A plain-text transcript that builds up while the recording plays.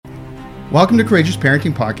Welcome to Courageous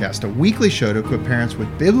Parenting Podcast, a weekly show to equip parents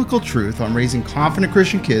with biblical truth on raising confident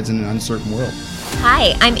Christian kids in an uncertain world.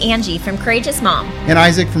 Hi, I'm Angie from Courageous Mom. And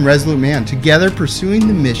Isaac from Resolute Man, together pursuing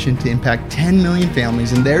the mission to impact 10 million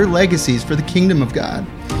families and their legacies for the kingdom of God.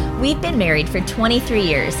 We've been married for 23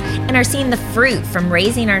 years and are seeing the fruit from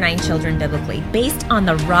raising our 9 children biblically based on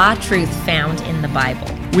the raw truth found in the Bible.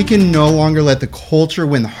 We can no longer let the culture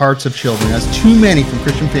win the hearts of children, as too many from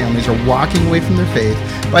Christian families are walking away from their faith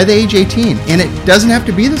by the age 18. And it doesn't have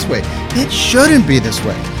to be this way. It shouldn't be this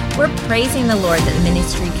way. We're praising the Lord that the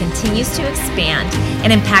ministry continues to expand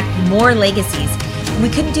and impact more legacies. We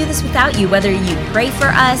couldn't do this without you, whether you pray for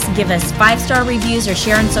us, give us 5-star reviews, or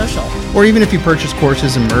share on social. Or even if you purchase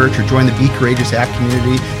courses and merch or join the Be Courageous app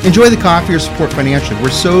community, enjoy the coffee or support financially. We're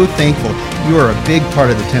so thankful you are a big part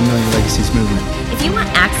of the 10 Million Legacies movement. If you want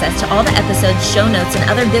access to all the episodes, show notes, and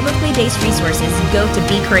other biblically based resources, go to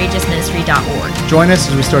becourageousministry.org. Join us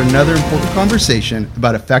as we start another important conversation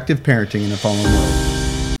about effective parenting in a fallen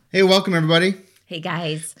world. Hey, welcome everybody. Hey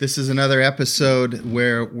guys. This is another episode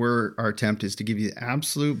where our attempt is to give you the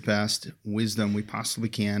absolute best wisdom we possibly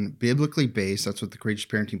can, biblically based. That's what the Courageous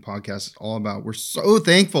Parenting Podcast is all about. We're so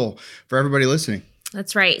thankful for everybody listening.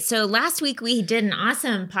 That's right. So last week we did an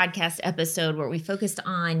awesome podcast episode where we focused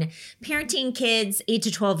on parenting kids 8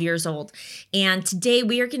 to 12 years old. And today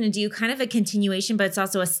we are going to do kind of a continuation, but it's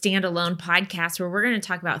also a standalone podcast where we're going to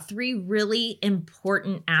talk about 3 really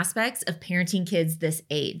important aspects of parenting kids this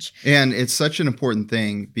age. And it's such an important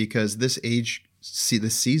thing because this age, the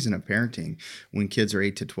season of parenting when kids are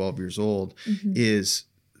 8 to 12 years old is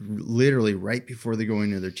literally right before they go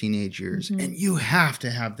into their teenage years. And you have to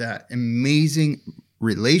have that amazing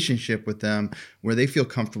relationship with them where they feel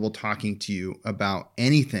comfortable talking to you about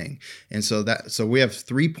anything. And so we have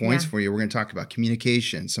 3 points for you. We're going to talk about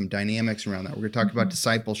communication, some dynamics around that. We're going to talk about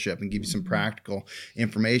discipleship and give you some practical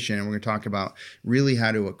information. And we're going to talk about really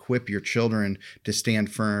how to equip your children to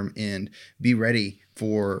stand firm and be ready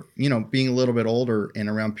for, being a little bit older and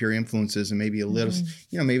around peer influences and maybe a little,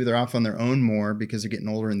 maybe they're off on their own more because they're getting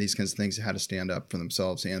older and these kinds of things, how to stand up for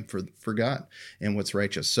themselves and for God and what's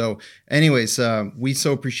righteous. So anyways, we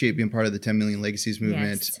so appreciate being part of the 10 Million Legacies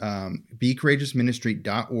movement. Yes.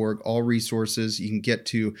 becourageousministry.org, all resources. You can get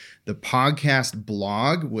to the podcast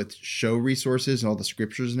blog with show resources and all the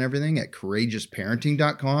scriptures and everything at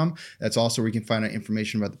courageousparenting.com. That's also where you can find out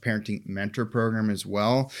information about the Parenting Mentor Program as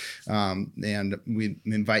well. And we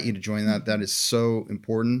invite you to join that. That is so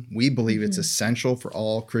important. We believe it's essential for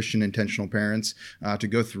all Christian intentional parents to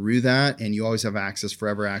go through that. And you always have access,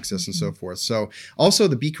 forever access, and so forth. So also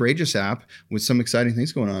the Be Courageous app with some exciting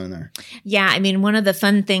things going on in there. Yeah. I mean, one of the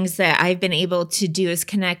fun things that I've been able to do is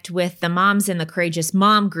connect with the moms in the Courageous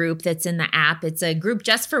Mom group that's in the app. It's a group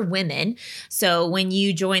just for women. So when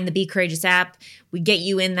you join the Be Courageous app, we get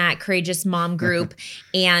you in that Courageous Mom group.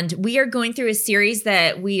 And we are going through a series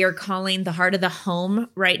that we are calling The Heart of the Home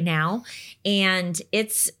right now. And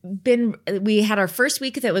we had our first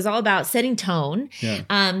week that was all about setting tone.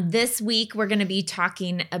 Yeah. This week, we're going to be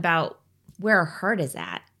talking about where our heart is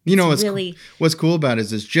at. What's cool about it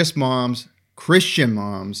is it's just moms, Christian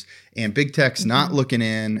moms, and big tech's not looking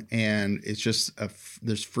in, and it's just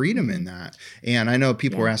there's freedom in that. And I know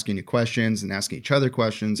people were asking you questions and asking each other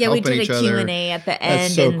questions, helping each other. Yeah, we did a Q&A at the end.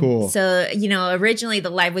 That's so cool. So, originally the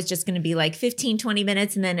live was just going to be like 15, 20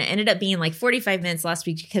 minutes, and then it ended up being like 45 minutes last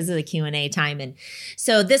week because of the Q&A time. And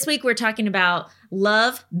so this week we're talking about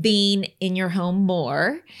love being in your home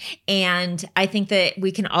more. And I think that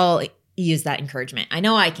we can all use that encouragement. I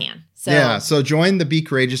know I can. So join the Be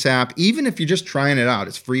Courageous app. Even if you're just trying it out,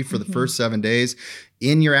 it's free for the first 7 days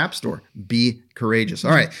in your app store. Be courageous. All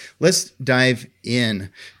right, let's dive in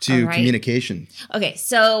to communication. Okay,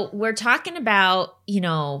 so we're talking about,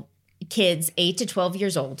 kids 8 to 12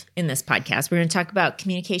 years old in this podcast. We're going to talk about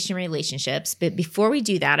communication relationships. But before we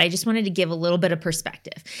do that, I just wanted to give a little bit of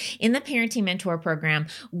perspective. In the Parenting Mentor Program,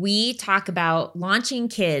 we talk about launching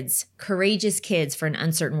kids, courageous kids for an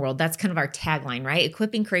uncertain world. That's kind of our tagline, right?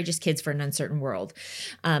 Equipping courageous kids for an uncertain world.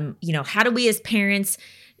 How do we as parents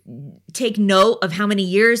take note of how many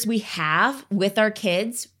years we have with our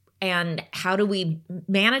kids? And how do we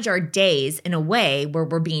manage our days in a way where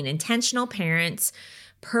we're being intentional parents,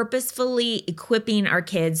 purposefully equipping our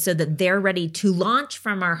kids so that they're ready to launch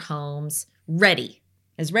from our homes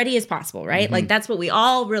as ready as possible, right? Like that's what we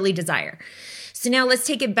all really desire. So now let's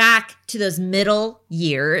take it back to those middle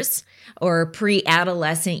years or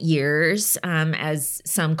pre-adolescent years, as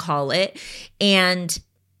some call it, and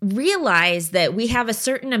realize that we have a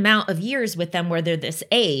certain amount of years with them where they're this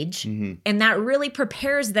age, and that really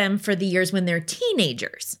prepares them for the years when they're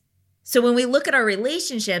teenagers. So when we look at our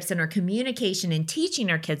relationships and our communication and teaching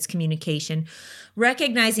our kids communication,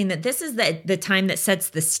 recognizing that this is the time that sets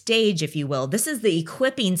the stage, if you will. This is the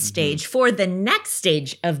equipping stage for the next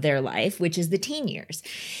stage of their life, which is the teen years.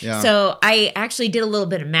 Yeah. So I actually did a little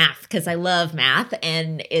bit of math because I love math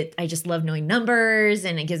and I just love knowing numbers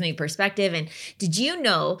and it gives me perspective. And did you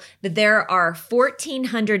know that there are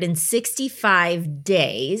 1,465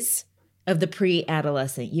 days of the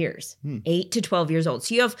pre-adolescent years, 8 to 12 years old.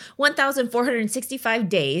 So you have 1,465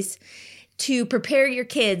 days to prepare your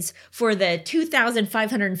kids for the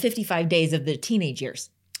 2,555 days of the teenage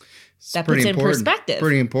years. That puts it in perspective.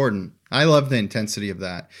 Pretty important. I love the intensity of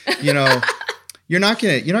that. You know, you're not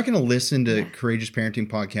gonna listen to Courageous Parenting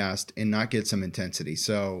Podcast and not get some intensity.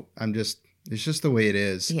 So it's just the way it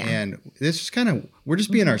is. Yeah. And this is we're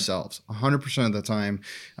just being ourselves 100% of the time.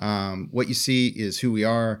 What you see is who we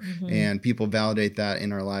are, and people validate that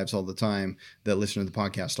in our lives all the time that listen to the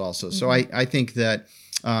podcast also. So I think that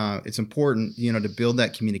it's important, to build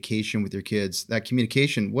that communication with your kids. That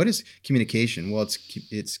communication, what is communication? Well,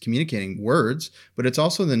 it's communicating words, but it's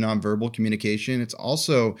also the nonverbal communication. It's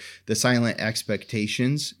also the silent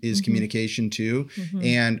expectations is communication too.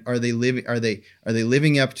 And are they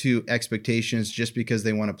living up to expectations just because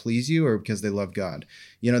they want to please you or because they love God?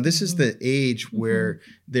 This is the age where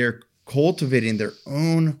they're cultivating their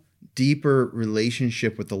own deeper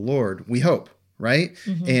relationship with the Lord. We hope, right?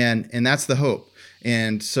 And that's the hope.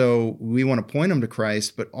 And so we want to point them to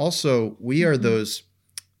Christ, but also we are those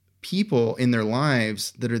people in their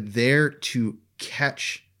lives that are there to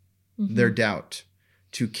catch their doubt,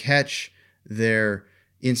 to catch their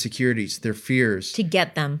insecurities, their fears. To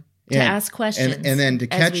get them, to ask questions. And then to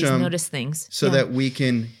catch them, notice things. So that we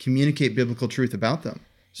can communicate biblical truth about them,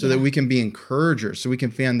 so that we can be encouragers, so we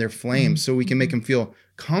can fan their flames, so we can make them feel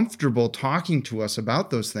comfortable talking to us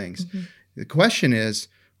about those things. The question is,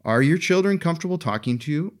 are your children comfortable talking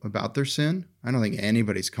to you about their sin? I don't think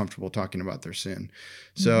anybody's comfortable talking about their sin.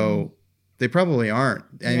 So they probably aren't.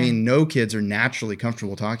 I mean, no kids are naturally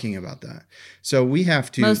comfortable talking about that. So we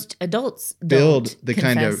have to most adults build the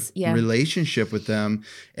kind of relationship with them.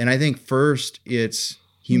 And I think first it's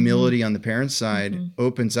humility on the parent side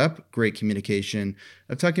opens up great communication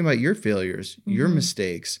of talking about your failures, your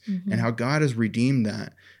mistakes, and how God has redeemed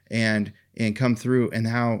that. And come through, and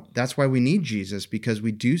how that's why we need Jesus, because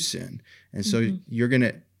we do sin. And so you're going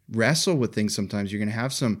to wrestle with things sometimes. You're going to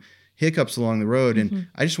have some hiccups along the road. And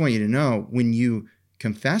I just want you to know, when you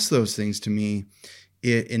confess those things to me,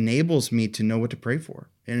 it enables me to know what to pray for.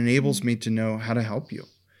 It enables me to know how to help you.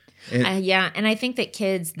 And I think that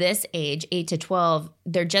kids this age, 8 to 12,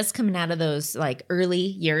 they're just coming out of those like early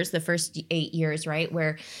years, the first 8 years, right?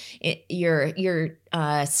 Where your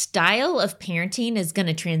style of parenting is going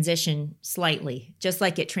to transition slightly, just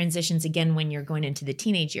like it transitions again when you're going into the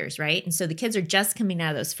teenage years, right? And so the kids are just coming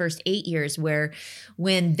out of those first 8 years where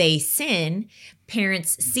when they sin,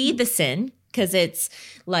 parents see the sin, because it's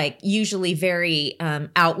like usually very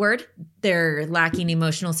outward. They're lacking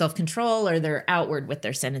emotional self-control, or they're outward with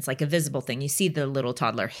their sin. It's like a visible thing. You see the little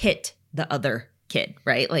toddler hit the other kid,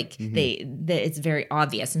 right? Like it's very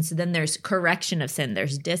obvious. And so then there's correction of sin.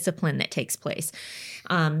 There's discipline that takes place.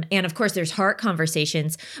 And of course there's heart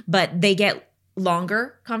conversations, but they get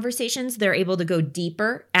longer conversations. They're able to go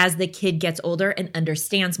deeper as the kid gets older and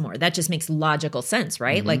understands more. That just makes logical sense,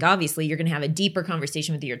 right? Like obviously you're going to have a deeper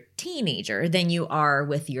conversation with your teenager than you are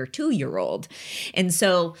with your 2-year-old. And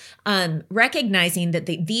so recognizing that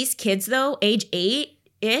these kids though, age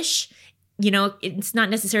 8-ish, it's not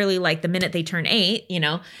necessarily like the minute they turn 8,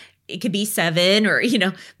 it could be 7 or,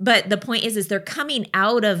 but the point is they're coming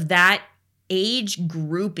out of that age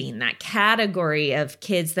grouping, that category of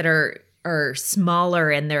kids that are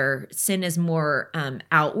smaller and their sin is more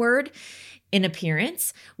outward in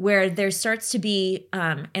appearance, where there starts to be,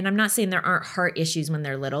 and I'm not saying there aren't heart issues when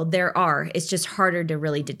they're little. There are. It's just harder to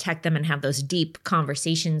really detect them and have those deep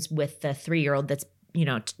conversations with the 3-year-old that's,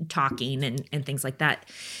 talking and things like that.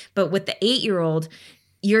 But with the 8-year-old,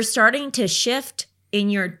 you're starting to shift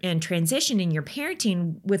and transition in your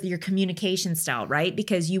parenting with your communication style, right?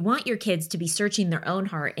 Because you want your kids to be searching their own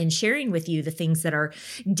heart and sharing with you the things that are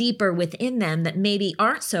deeper within them that maybe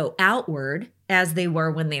aren't so outward as they were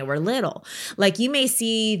when they were little. Like you may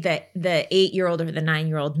see the 8-year-old or the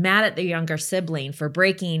 9-year-old mad at their younger sibling for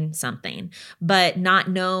breaking something, but not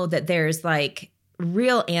know that there's like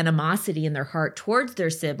real animosity in their heart towards their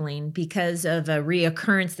sibling because of a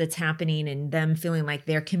reoccurrence that's happening and them feeling like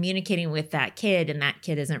they're communicating with that kid and that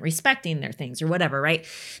kid isn't respecting their things or whatever, right?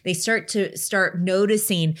 They start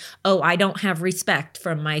noticing, oh, I don't have respect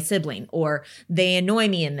from my sibling, or they annoy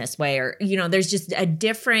me in this way, or, there's just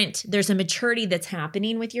there's a maturity that's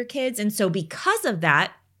happening with your kids. And so because of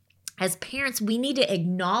that, as parents, we need to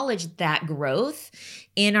acknowledge that growth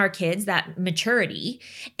in our kids, that maturity,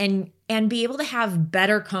 and be able to have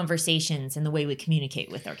better conversations in the way we communicate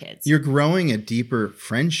with our kids. You're growing a deeper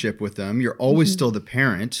friendship with them. You're always still the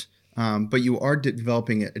parent, but you are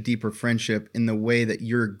developing a deeper friendship in the way that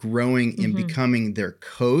you're growing and becoming their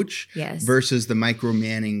coach versus the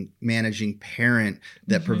micromanaging parent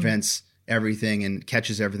that prevents everything and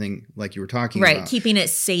catches everything, like you were talking about. Right, keeping it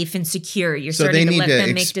safe and secure. You're so starting they need to let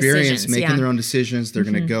them make decisions. Making their own decisions. They're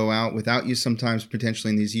going to go out without you sometimes,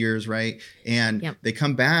 potentially in these years, right? And they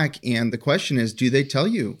come back, and the question is, do they tell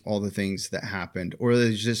you all the things that happened, or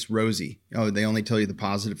is it just rosy? Oh, they only tell you the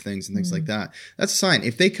positive things and things like that. That's a sign.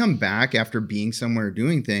 If they come back after being somewhere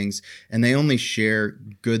doing things and they only share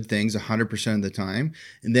good things 100% of the time,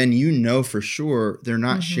 and then for sure they're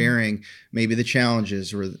not sharing maybe the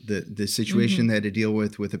challenges or the situation they had to deal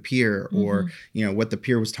with a peer, or what the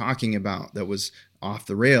peer was talking about that was off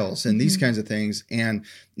the rails and these kinds of things. And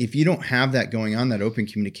if you don't have that going on, that open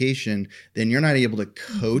communication, then you're not able to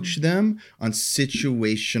coach them on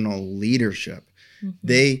situational leadership.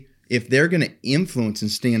 If they're going to influence and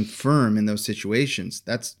stand firm in those situations,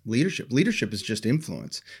 that's leadership. Leadership is just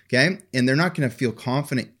influence, okay? And they're not going to feel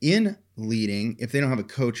confident in leading if they don't have a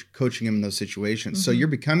coach coaching them in those situations. So you're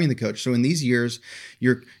becoming the coach. So in these years,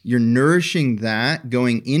 you're nourishing that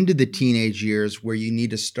going into the teenage years where you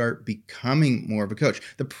need to start becoming more of a coach.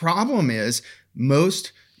 The problem is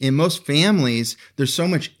in most families, there's so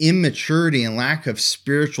much immaturity and lack of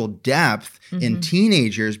spiritual depth in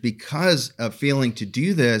teenagers because of failing to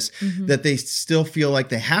do this, that they still feel like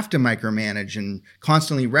they have to micromanage and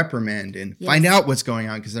constantly reprimand and find out what's going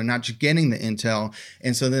on because they're not just getting the intel.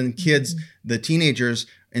 And so then kids, the teenagers,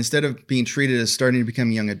 instead of being treated as starting to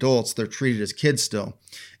become young adults, they're treated as kids still.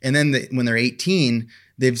 And then when they're 18,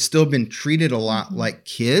 they've still been treated a lot like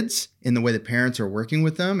kids in the way the parents are working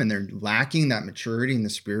with them, and they're lacking that maturity in the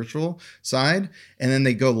spiritual side. And then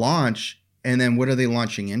they go launch, and then what are they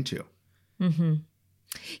launching into?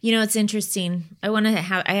 It's interesting. I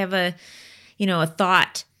have a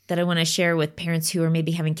thought that I want to share with parents who are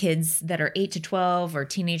maybe having kids that are 8 to 12 or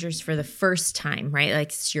teenagers for the first time, right? Like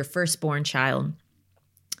it's your firstborn child.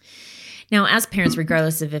 Now, as parents,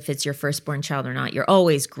 regardless of if it's your firstborn child or not, you're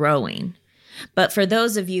always growing. But for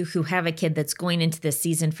those of you who have a kid that's going into this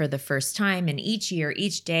season for the first time, and each year,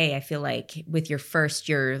 each day, I feel like with your first,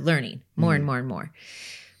 you're learning more and more and more.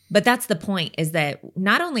 But that's the point, is that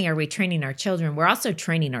not only are we training our children, we're also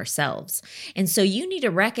training ourselves. And so you need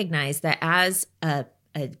to recognize that as a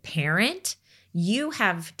parent, you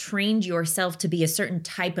have trained yourself to be a certain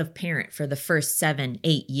type of parent for the first 7,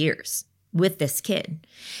 8 years with this kid.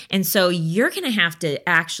 And so you're going to have to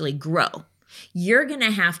actually grow. You're going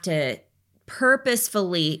to have to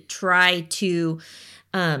purposefully try to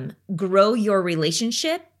grow your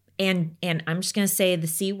relationship. And I'm just going to say the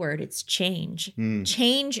C word, it's change.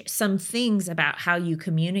 Change some things about how you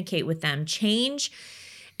communicate with them. Change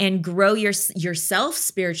and grow yourself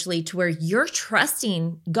spiritually to where you're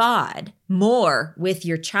trusting God more with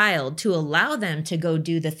your child to allow them to go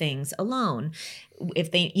do the things alone.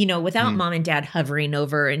 If they, without mom and dad hovering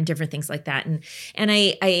over and different things like that. And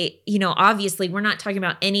I, obviously we're not talking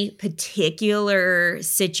about any particular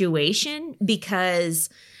situation, because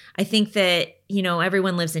I think that,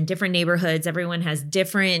 everyone lives in different neighborhoods. Everyone has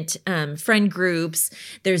different friend groups.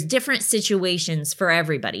 There's different situations for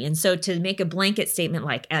everybody. And so to make a blanket statement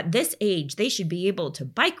like at this age, they should be able to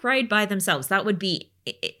bike ride by themselves, that would be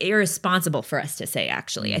irresponsible for us to say,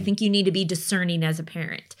 actually. I think you need to be discerning as a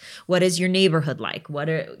parent. What is your neighborhood like? What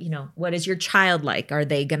is your child like? Have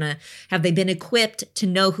they been equipped to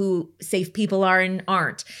know who safe people are and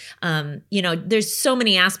aren't? There's so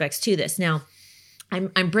many aspects to this. Now,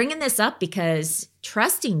 I'm bringing this up because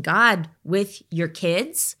trusting God with your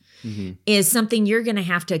kids is something you're going to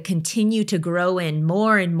have to continue to grow in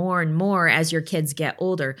more and more and more as your kids get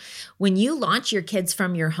older. When you launch your kids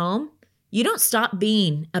from your home, you don't stop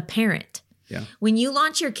being a parent. Yeah. When you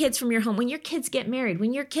launch your kids from your home, when your kids get married,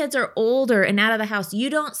 when your kids are older and out of the house, you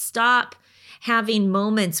don't stop having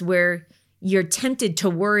moments where you're tempted to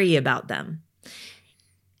worry about them.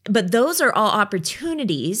 But those are all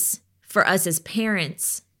opportunities for us as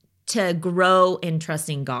parents to grow in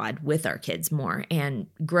trusting God with our kids more and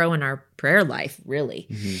grow in our prayer life, really.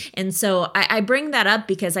 And so I bring that up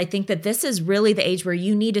because I think that this is really the age where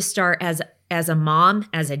you need to start as a mom,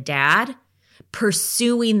 as a dad,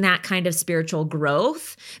 pursuing that kind of spiritual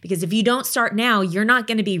growth. Because if you don't start now, you're not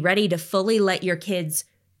going to be ready to fully let your kids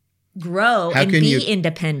grow and be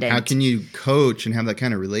independent. How can you coach and have that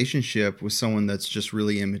kind of relationship with someone that's just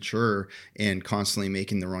really immature and constantly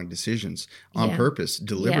making the wrong decisions on purpose,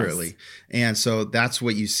 deliberately? Yes. And so that's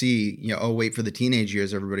what you see, wait for the teenage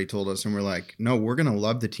years, everybody told us. And we're like, no, we're going to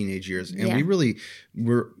love the teenage years. And we really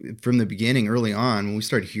were, from the beginning, early on, when we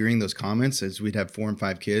started hearing those comments, as we'd have 4 and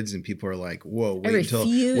 5 kids and people are like, whoa, wait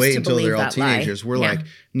until they're all teenagers. We're like,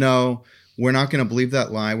 no, we're not going to believe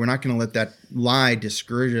that lie. We're not going to let that lie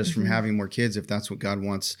discourage us from having more kids if that's what God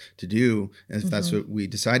wants to do, if that's what we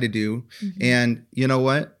decide to do. And you know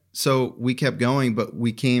what? So we kept going, but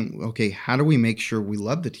we came, okay, how do we make sure we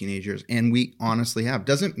love the teenagers? And we honestly have.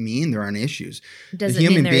 Doesn't mean there aren't issues. The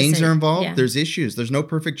human beings are involved. Yeah. There's issues. There's no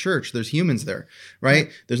perfect church. There's humans there, right?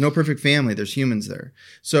 Yeah. There's no perfect family. There's humans there.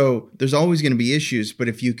 So there's always going to be issues. But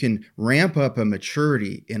if you can ramp up a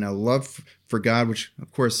maturity and a love for God, which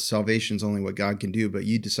of course salvation is only what God can do, but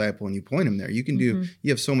you disciple and you point them there. You can do,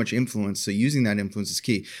 you have so much influence. So using that influence is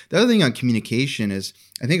key. The other thing on communication is,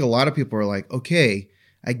 I think a lot of people are like, okay,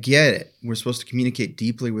 I get it. We're supposed to communicate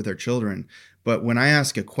deeply with our children. But when I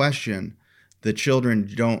ask a question, the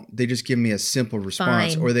children they just give me a simple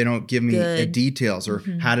response. Fine. Or they don't give me details or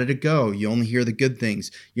how did it go? You only hear the good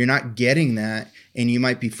things. You're not getting that. And you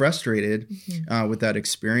might be frustrated with that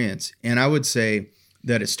experience. And I would say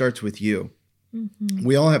that it starts with you.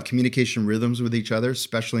 We all have communication rhythms with each other,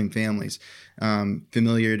 especially in families.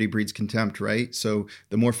 Familiarity breeds contempt, right? So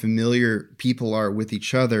the more familiar people are with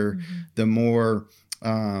each other, the more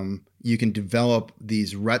you can develop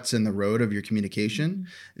these ruts in the road of your communication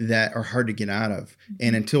that are hard to get out of.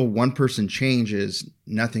 And until one person changes,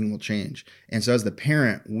 nothing will change. And so as the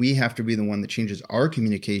parent, we have to be the one that changes our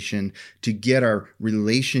communication to get our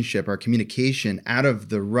relationship, our communication out of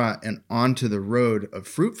the rut and onto the road of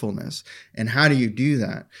fruitfulness. And how do you do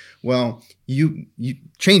that? Well, you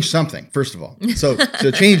change something, first of all. So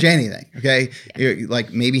change anything, okay?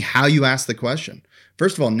 Like maybe how you ask the question.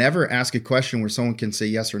 First of all, never ask a question where someone can say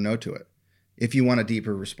yes or no to it if you want a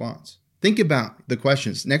deeper response. Think about the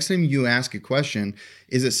questions. Next time you ask a question,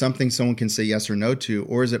 is it something someone can say yes or no to,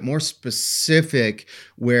 or is it more specific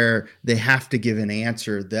where they have to give an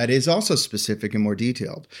answer that is also specific and more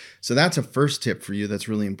detailed? So that's a first tip for you that's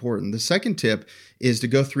really important. The second tip is to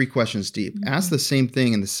go 3 questions deep. Ask the same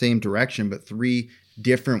thing in the same direction, but 3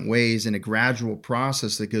 different ways in a gradual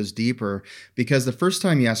process that goes deeper. Because the first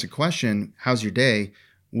time you ask a question, how's your day?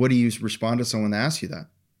 What do you respond to someone that asks you that?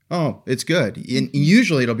 Oh, it's good. And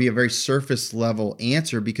usually it'll be a very surface level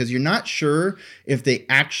answer because you're not sure if they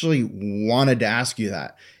actually wanted to ask you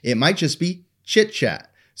that. It might just be chit chat.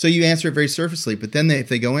 So you answer it very surfacely, but then if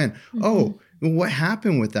they go in, oh, well, what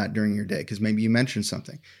happened with that during your day? Because maybe you mentioned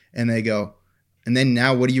something and they go, and then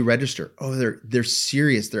now what do you register? Oh, they're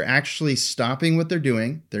serious. They're actually stopping what they're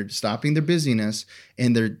doing. They're stopping their busyness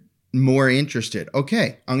and they're more interested.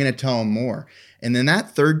 Okay, I'm going to tell them more. And then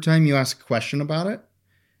that third time you ask a question about it,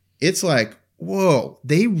 it's like, whoa,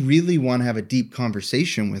 they really want to have a deep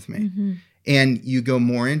conversation with me. And you go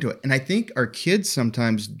more into it. And I think our kids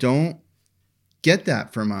sometimes don't get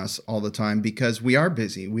that from us all the time because we are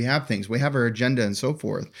busy. We have things. We have our agenda and so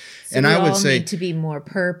forth. So and I would say need to be more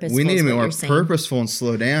purposeful. We need to be more purposeful and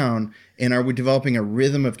slow down. And are we developing a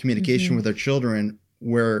rhythm of communication with our children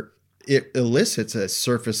where it elicits a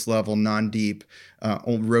surface level, non-deep,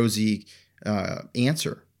 rosy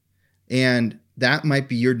answer? And that might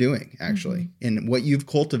be your doing, actually, and what you've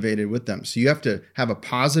cultivated with them. So you have to have a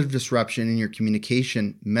positive disruption in your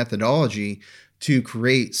communication methodology to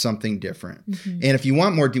create something different. And if you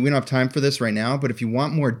want more, we don't have time for this right now, but if you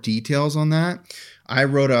want more details on that, I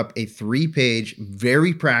wrote up a 3-page,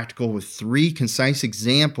 very practical with 3 concise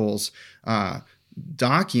examples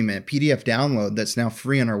document, PDF download that's now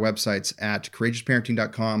free on our websites at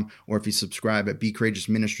courageousparenting.com, or if you subscribe at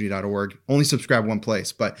becourageousministry.org. Only subscribe one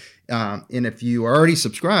place. But and if you are already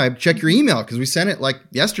subscribed, check your email because we sent it like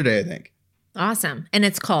yesterday, I think. Awesome. And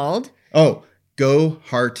it's called? Go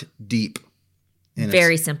Heart Deep.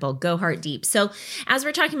 Very simple. Go heart deep. So as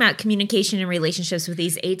we're talking about communication and relationships with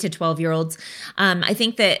these 8 to 12-year-olds, I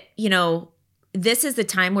think that, this is the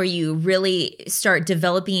time where you really start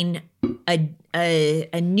developing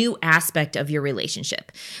a new aspect of your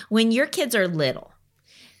relationship. When your kids are little,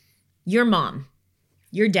 your mom,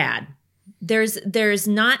 your dad, There's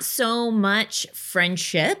not so much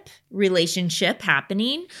relationship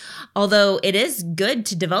happening, although it is good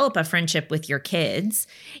to develop a friendship with your kids.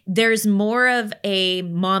 There's more of a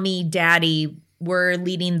mommy, daddy, we're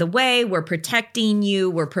leading the way, we're protecting you,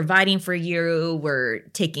 we're providing for you, we're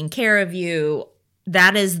taking care of you.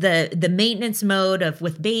 That is the maintenance mode of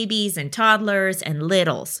with babies and toddlers and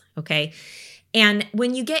littles, okay? And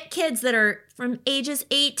when you get kids that are from ages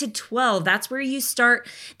 8 to 12, that's where you start.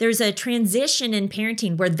 There's a transition in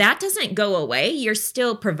parenting where that doesn't go away. You're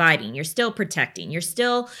still providing, you're still protecting, you're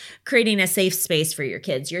still creating a safe space for your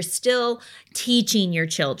kids. You're still teaching your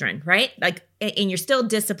children, right? Like, and you're still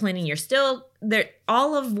disciplining, you're still there.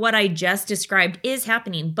 All of what I just described is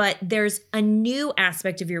happening, but there's a new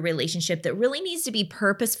aspect of your relationship that really needs to be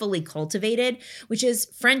purposefully cultivated, which is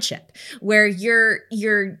friendship, where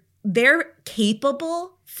they're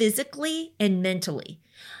capable physically and mentally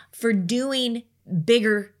for doing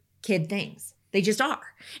bigger kid things. They just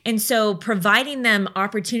are. And so providing them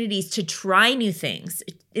opportunities to try new things,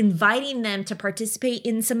 inviting them to participate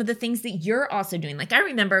in some of the things that you're also doing. Like I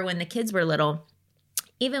remember when the kids were little,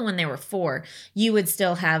 even when they were 4, you would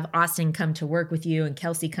still have Austin come to work with you and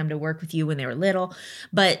Kelsey come to work with you when they were little.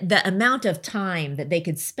 But the amount of time that they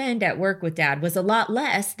could spend at work with dad was a lot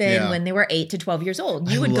less than when they were 8 to 12 years old.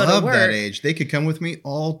 You would go to work. That age. They could come with me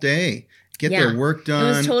all day, get their work done.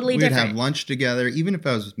 It was totally different. We'd have lunch together. Even if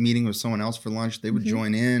I was meeting with someone else for lunch, they would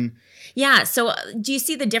join in. Yeah. So do you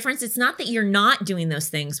see the difference? It's not that you're not doing those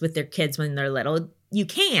things with their kids when they're little. You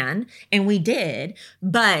can, and we did,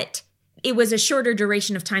 but it was a shorter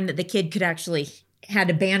duration of time that the kid could actually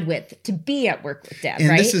had a bandwidth to be at work with dad, and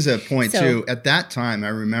right? This is a point too. At that time, I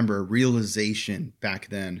remember a realization back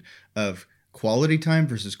then of quality time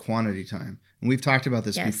versus quantity time. And we've talked about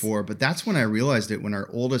this before, but that's when I realized it. When our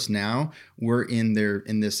oldest now, we're in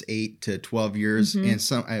this 8 to 12 years.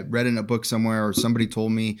 And I read in a book somewhere or somebody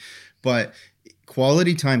told me, but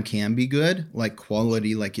quality time can be good, like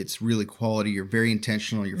quality, like it's really quality. You're very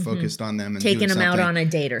intentional. You're focused on them and taking them out on a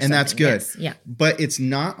date or something. And that's good. Yes. Yeah. But it's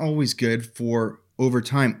not always good for over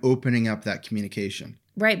time opening up that communication.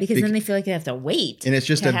 Right. Because then they feel like they have to wait. And it's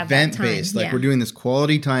just event based. Like we're doing this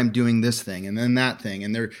quality time doing this thing and then that thing.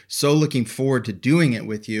 And they're so looking forward to doing it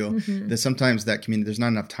with you that sometimes that community, there's not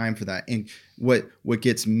enough time for that. And what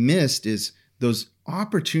gets missed is those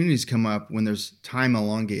opportunities come up when there's time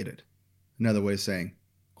elongated. Another way of saying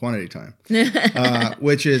quantity time,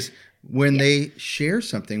 which is when they share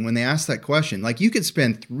something, when they ask that question. Like you could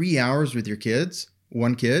spend 3 hours with your kids,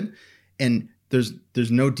 one kid, and there's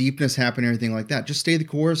no deepness happening or anything like that. Just stay the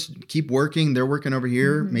course, keep working. They're working over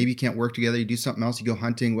here. Maybe you can't work together. You do something else. You go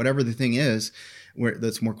hunting, whatever the thing is, where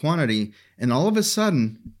that's more quantity. And all of a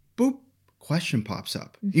sudden, boop, question pops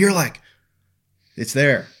up. You're like, it's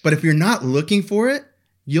there. But if you're not looking for it,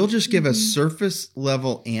 you'll just give a surface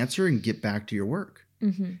level answer and get back to your work.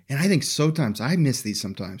 And I think sometimes I miss these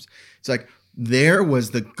sometimes. It's like there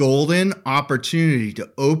was the golden opportunity to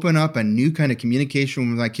open up a new kind of communication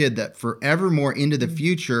with my kid that forevermore into the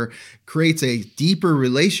future creates a deeper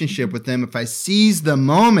relationship with them. If I seize the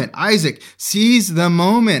moment, Isaac, seize the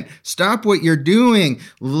moment, stop what you're doing,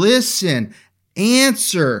 listen,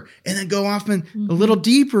 answer, and then go off and a little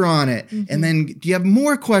deeper on it. And then do you have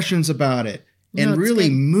more questions about it? And really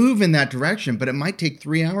move in that direction. But it might take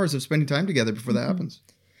 3 hours of spending time together before that happens.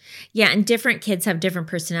 Yeah, and different kids have different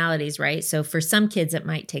personalities, right? So for some kids, it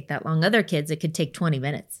might take that long. Other kids, it could take 20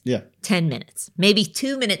 minutes. Yeah. 10 minutes. Maybe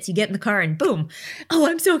 2 minutes, you get in the car and boom. Oh,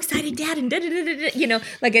 I'm so excited, Dad. And da-da-da-da-da. You know,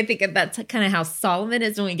 like I think that's kind of how Solomon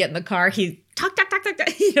is when we get in the car. He talk,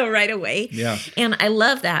 right away. Yeah. And I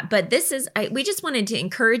love that. But we just wanted to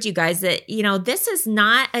encourage you guys that, this is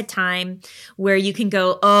not a time where you can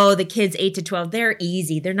go, oh, the kids 8 to 12, they're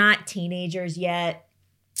easy. They're not teenagers yet.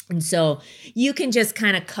 And so you can just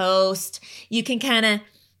kind of coast. You can kind of,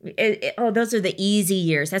 those are the easy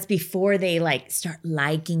years. That's before they start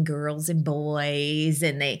liking girls and boys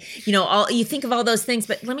and they, you think of all those things.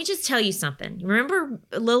 But let me just tell you something. Remember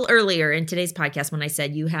a little earlier in today's podcast when I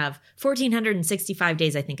said you have 1,465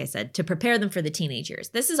 days, I think I said, to prepare them for the teenage years.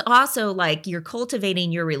 This is also like you're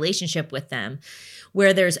cultivating your relationship with them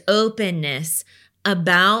where there's openness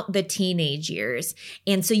about the teenage years.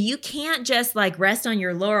 And so you can't just rest on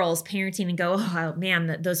your laurels parenting and go, oh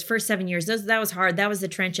man, those first 7 years, that was hard. That was the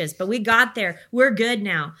trenches, but we got there. We're good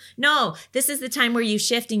now. No, this is the time where you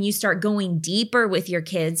shift and you start going deeper with your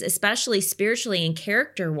kids, especially spiritually and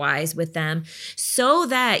character-wise with them, so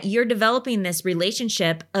that you're developing this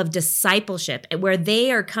relationship of discipleship where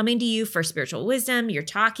they are coming to you for spiritual wisdom. You're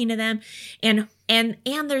talking to them And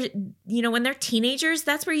there's, when they're teenagers,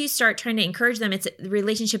 that's where you start trying to encourage them.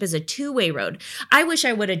 Relationship is a two-way road. I wish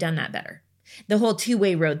I would have done that better. The whole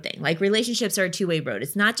two-way road thing. Like, relationships are a two-way road.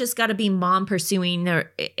 It's not just got to be mom pursuing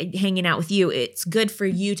or hanging out with you. It's good for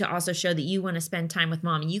you to also show that you want to spend time with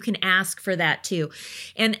mom, and you can ask for that too.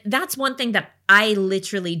 And that's one thing that I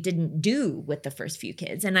literally didn't do with the first few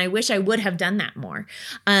kids, and I wish I would have done that more.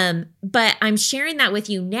 But I'm sharing that with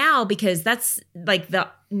you now because that's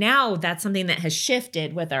something that has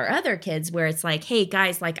shifted with our other kids, where it's like, hey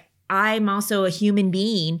guys, like, I'm also a human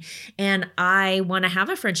being, and I want to have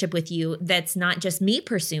a friendship with you that's not just me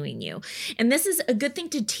pursuing you. And this is a good thing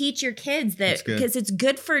to teach your kids, that because it's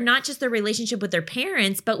good for not just their relationship with their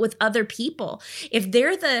parents, but with other people. If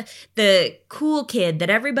they're the cool kid that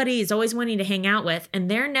everybody is always wanting to hang out with, and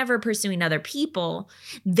they're never pursuing other people,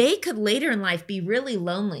 they could later in life be really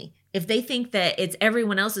lonely if they think that it's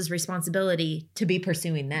everyone else's responsibility to be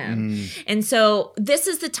pursuing them. And so this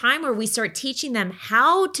is the time where we start teaching them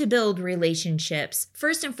how to build relationships,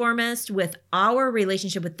 first and foremost with our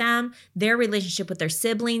relationship with them, their relationship with their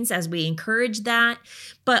siblings, as we encourage that.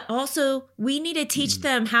 But also we need to teach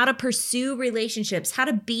them how to pursue relationships, how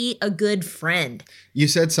to be a good friend. You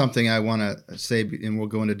said something I want to say, and we'll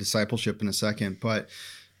go into discipleship in a second, but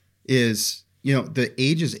is... the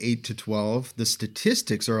ages 8 to 12, the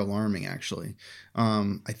statistics are alarming, actually.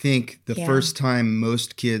 I think the first time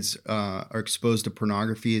most kids are exposed to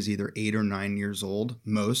pornography is either 8 or 9 years old,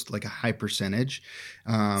 like a high percentage.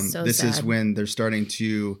 This sad. Is when they're starting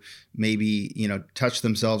to maybe, touch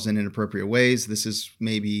themselves in inappropriate ways. This is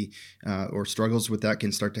maybe, or struggles with that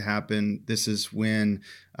can start to happen. This is when,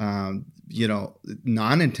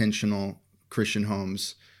 non-intentional Christian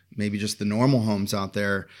homes, maybe just the normal homes out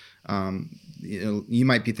there, you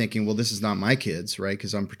might be thinking, well, this is not my kids, right?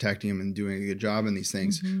 Because I'm protecting them and doing a good job in these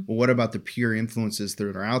things. Well, what about the peer influences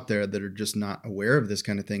that are out there that are just not aware of this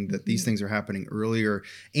kind of thing, that these things are happening earlier,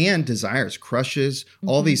 and desires, crushes,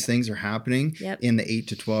 all these things are happening in the 8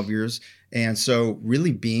 to 12 years. And so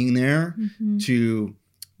really being there to,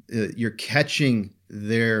 you're catching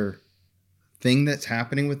their thing that's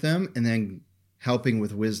happening with them and then helping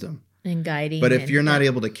with wisdom. And guiding. But if you're not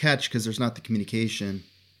able to catch because there's not the communication,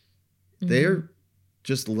 they're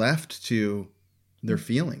just left to their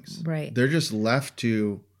feelings. Right. They're just left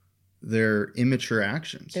to their immature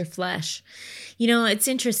actions. Their flesh. It's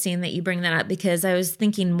interesting that you bring that up, because I was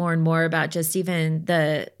thinking more and more about just even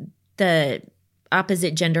the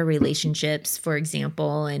opposite gender relationships, for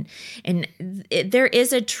example. And there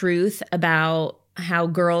is a truth about how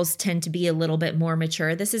girls tend to be a little bit more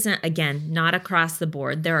mature. This isn't, again, not across the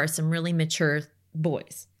board. There are some really mature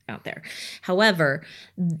boys out there. However,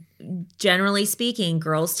 generally speaking,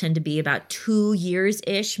 girls tend to be about 2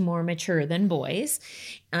 years-ish more mature than boys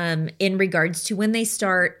in regards to when they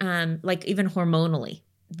start, like even hormonally.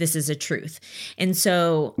 This is a truth. And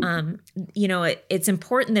so, it's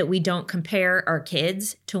important that we don't compare our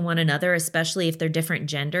kids to one another, especially if they're different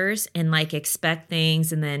genders, and like expect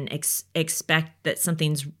things and then expect that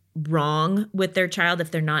something's wrong with their child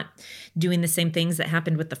if they're not doing the same things that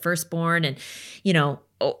happened with the firstborn, and,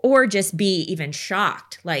 or just be even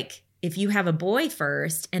shocked. Like, if you have a boy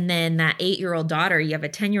first and then that 8-year-old daughter, you have a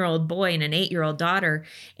 10-year-old boy and an 8-year-old daughter,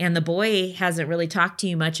 and the boy hasn't really talked to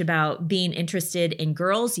you much about being interested in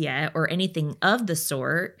girls yet or anything of the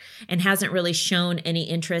sort, and hasn't really shown any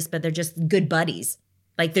interest, but they're just good buddies.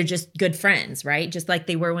 Like, they're just good friends, right? Just like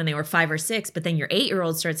they were when they were 5 or 6, but then your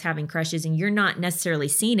 8-year-old starts having crushes and you're not necessarily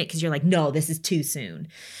seeing it because you're like, no, this is too soon.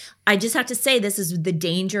 I just have to say, this is the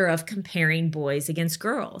danger of comparing boys against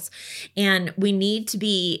girls. And we need to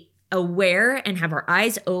be aware and have our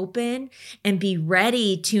eyes open and be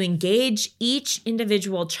ready to engage each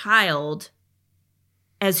individual child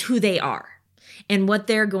as who they are and what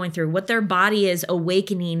they're going through, what their body is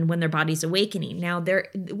awakening when their body's awakening. Now,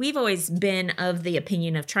 we've always been of the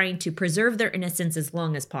opinion of trying to preserve their innocence as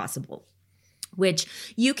long as possible,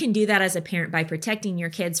 which you can do that as a parent by protecting your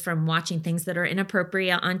kids from watching things that are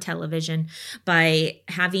inappropriate on television, by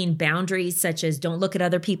having boundaries such as don't look at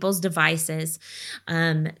other people's devices,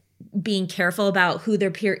 being careful about who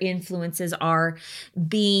their peer influences are,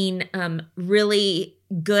 being really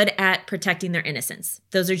good at protecting their innocence.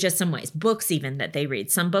 Those are just some ways. Books even that they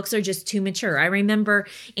read. Some books are just too mature. I remember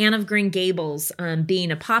Anne of Green Gables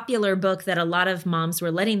being a popular book that a lot of moms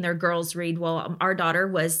were letting their girls read. Well, our daughter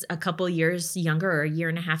was a couple years younger, or a year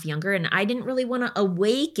and a half younger, and I didn't really want to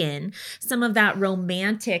awaken some of that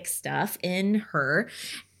romantic stuff in her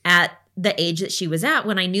at the age that she was at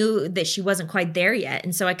when I knew that she wasn't quite there yet.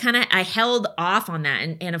 And so I held off on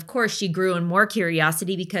that. And of course she grew in more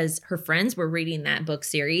curiosity because her friends were reading that book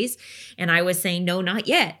series. And I was saying, no, not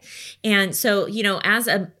yet. And so, as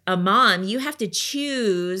a mom, you have to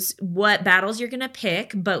choose what battles you're going to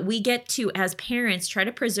pick, but we get to, as parents, try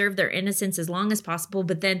to preserve their innocence as long as possible.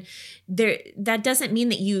 But then that doesn't mean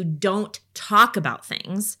that you don't talk about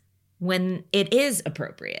things when it is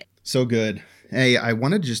appropriate. So good. Hey, I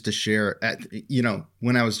wanted just to share,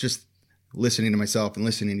 when I was just listening to myself and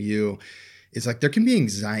listening to you, it's like there can be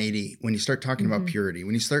anxiety when you start talking about purity,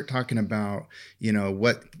 when you start talking about,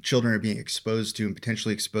 what children are being exposed to and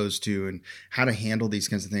potentially exposed to and how to handle these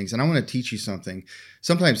kinds of things. And I want to teach you something.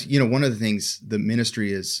 Sometimes, one of the things the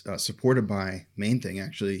ministry is supported by, main thing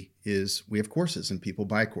actually, is we have courses and people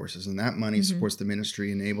buy courses, and that money supports the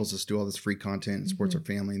ministry, enables us to do all this free content and supports our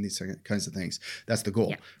family and these kinds of things. That's the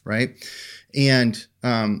goal, right? And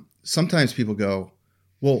sometimes people go,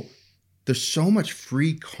 well, there's so much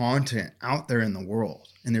free content out there in the world,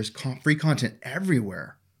 and there's free content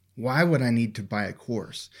everywhere. Why would I need to buy a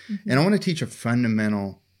course? And I want to teach a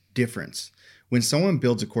fundamental difference. When someone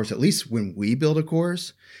builds a course, at least when we build a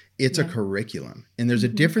course, it's a curriculum. And there's a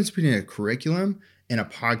difference between a curriculum and a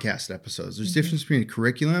podcast episode. There's a difference between a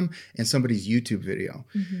curriculum and somebody's YouTube video.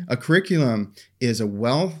 A curriculum is a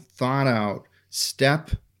well thought out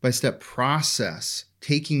step-by-step process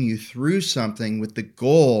taking you through something with the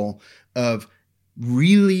goal of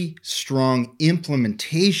really strong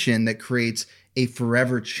implementation that creates a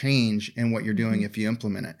forever change in what you're doing if you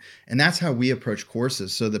implement it. And that's how we approach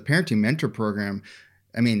courses. So the Parenting Mentor Program,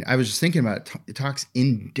 I was just thinking about it. It talks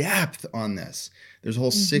in depth on this. There's a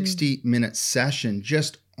whole 60-minute session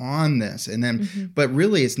just on this. And then, but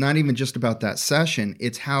really it's not even just about that session.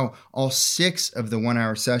 It's how all 6 of the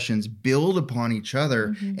 1-hour sessions build upon each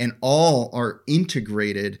other and all are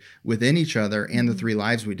integrated within each other and the 3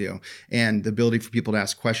 lives we do, and the ability for people to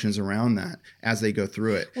ask questions around that as they go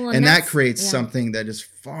through it. Well, and that creates something that is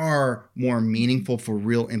far more meaningful for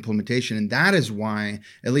real implementation. And that is why,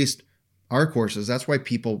 at least our courses, that's why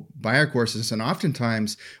people buy our courses. And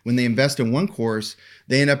oftentimes when they invest in one course,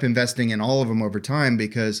 they end up investing in all of them over time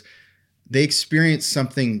because they experience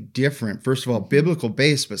something different. First of all, biblical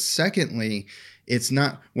based, but secondly,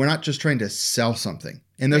 we're not just trying to sell something.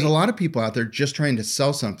 And there's a lot of people out there just trying to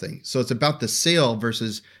sell something. So it's about the sale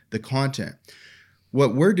versus the content.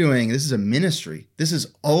 What we're doing, this is a ministry. This is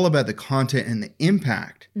all about the content and the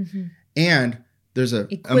impact. And there's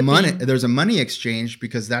a money exchange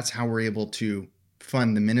because that's how we're able to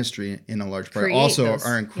fund the ministry in a large part. Also,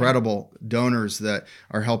 our incredible donors that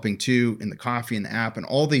are helping too in the coffee and the app, and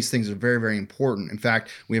all these things are very, very important. In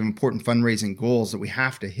fact, we have important fundraising goals that we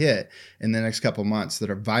have to hit in the next couple of months that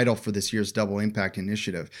are vital for this year's Double Impact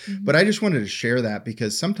Initiative. But I just wanted to share that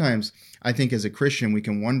because sometimes I think as a Christian, we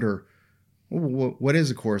can wonder, what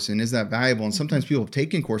is a course and is that valuable? And sometimes people have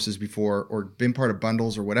taken courses before or been part of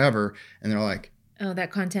bundles or whatever, and they're like, oh,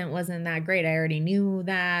 that content wasn't that great. I already knew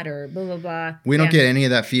that, or blah, blah, blah. We don't get any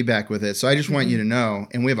of that feedback with it. So I just want you to know,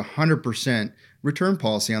 and we have 100% return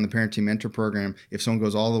policy on the Parenting Mentor Program if someone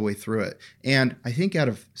goes all the way through it. And I think out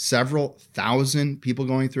of several thousand people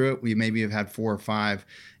going through it, we maybe have had 4 or 5,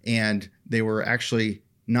 and they were actually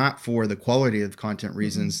not for the quality of content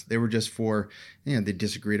reasons. They were just for, they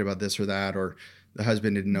disagreed about this or that, or the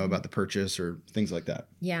husband didn't know about the purchase or things like that.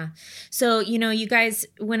 Yeah. So, you guys,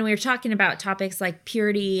 when we were talking about topics like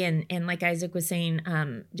purity and like Isaac was saying,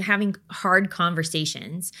 having hard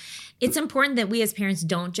conversations, it's important that we as parents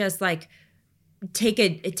don't just like take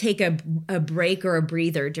a break or a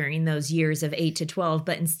breather during those years of 8 to 12,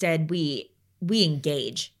 but instead we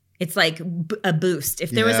engage. It's like a boost.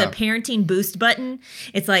 If there was a parenting boost button,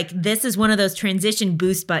 it's like this is one of those transition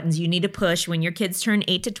boost buttons you need to push when your kids turn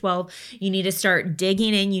 8 to 12. You need to start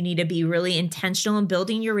digging in. You need to be really intentional in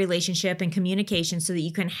building your relationship and communication so that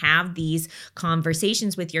you can have these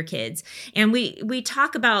conversations with your kids. And we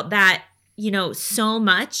talk about that, so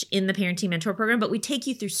much in the Parenting Mentor Program, but we take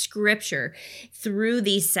you through scripture through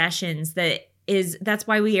these sessions that's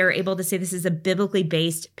why we are able to say this is a biblically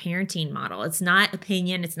based parenting model. It's not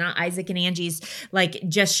opinion. It's not Isaac and Angie's like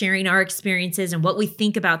just sharing our experiences and what we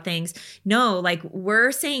think about things. No, like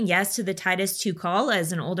we're saying yes to the Titus 2 call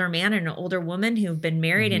as an older man and an older woman who've been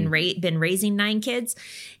married and been raising 9 kids.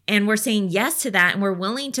 And we're saying yes to that. And we're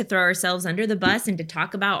willing to throw ourselves under the bus and to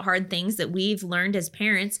talk about hard things that we've learned as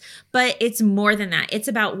parents. But it's more than that. It's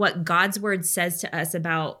about what God's word says to us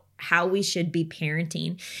about how we should be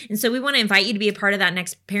parenting. And so we want to invite you to be a part of that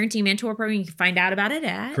next Parenting Mentor Program. You can find out about it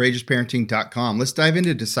at courageousparenting.com. Let's dive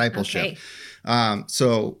into discipleship. Okay.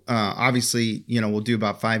 So obviously, we'll do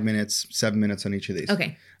about 5 minutes, 7 minutes on each of these.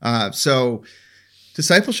 Okay. So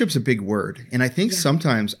discipleship is a big word. And I think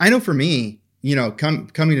sometimes, I know for me,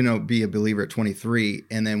 coming to be a believer at 23,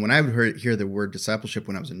 and then when I would hear the word discipleship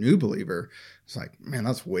when I was a new believer, it's like, man,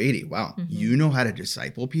 that's weighty. Wow. You know how to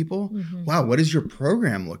disciple people? Wow. What does your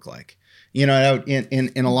program look like? And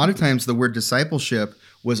a lot of times the word discipleship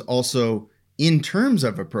was also in terms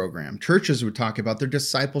of a program. Churches would talk about their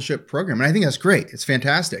discipleship program. And I think that's great. It's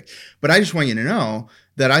fantastic. But I just want you to know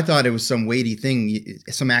that I thought it was some weighty thing,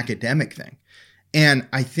 some academic thing. And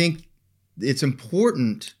I think it's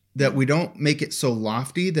important that we don't make it so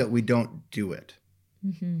lofty that we don't do it.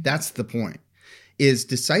 That's the point. Is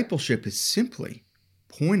discipleship is simply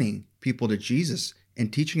pointing people to Jesus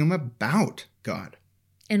and teaching them about God.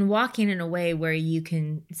 And walking in a way where you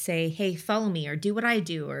can say, hey, follow me, or do what I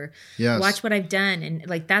do, or watch what I've done. And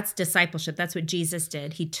like, that's discipleship. That's what Jesus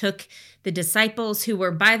did. He took the disciples who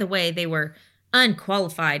were, by the way, they were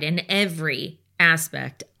unqualified in every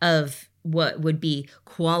aspect of what would be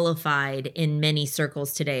qualified in many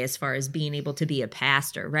circles today as far as being able to be a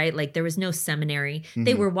pastor, right? Like there was no seminary.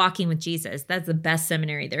 They were walking with Jesus. That's the best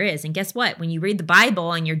seminary there is. And guess what? When you read the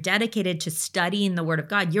Bible and you're dedicated to studying the Word of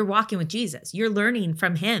God, you're walking with Jesus. You're learning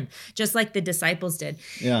from him, just like the disciples did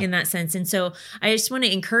in that sense. And so I just want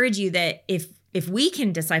to encourage you that if we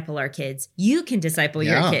can disciple our kids, you can disciple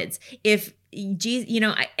your kids. If Jesus,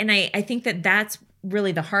 I think that that's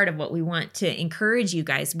really the heart of what we want to encourage you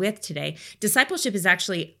guys with today. Discipleship is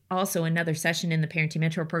actually also another session in the Parenting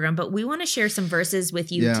Mentor program, but we want to share some verses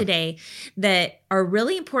with you today that are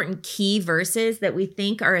really important key verses that we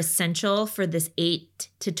think are essential for this 8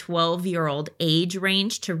 to 12-year-old age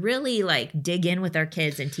range to really like dig in with our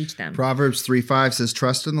kids and teach them. Proverbs 3:5 says,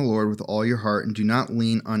 trust in the Lord with all your heart and do not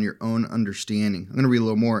lean on your own understanding. I'm going to read a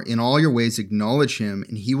little more. In all your ways acknowledge him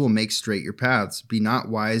and he will make straight your paths. Be not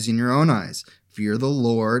wise in your own eyes. Fear the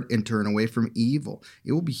Lord and turn away from evil.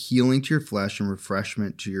 It will be healing to your flesh and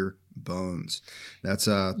refreshment to your bones. That's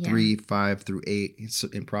 3:5-8. It's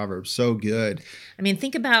in Proverbs. So good. I mean,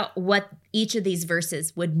 think about what each of these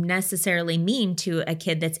verses would necessarily mean to a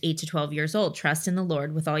kid that's 8 to 12 years old. Trust in the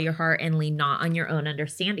Lord with all your heart and lean not on your own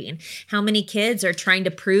understanding. How many kids are trying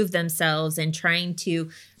to prove themselves and trying to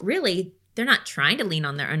really, they're not trying to lean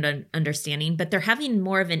on their understanding, but they're having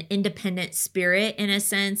more of an independent spirit in a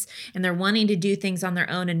sense, and they're wanting to do things on their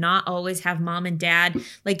own and not always have mom and dad.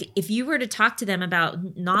 Like if you were to talk to them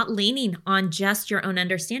about not leaning on just your own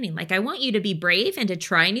understanding, like I want you to be brave and to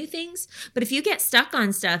try new things, but if you get stuck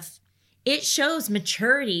on stuff, it shows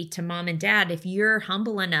maturity to mom and dad if you're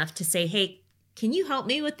humble enough to say, hey, can you help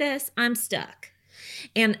me with this? I'm stuck.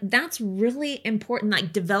 And that's really important,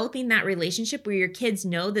 like developing that relationship where your kids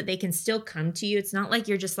know that they can still come to you. It's not like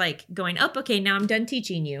you're just like going, oh, okay, now I'm done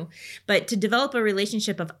teaching you. But to develop a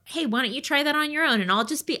relationship of, hey, why don't you try that on your own? And I'll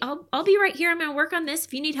be right here. I'm going to work on this.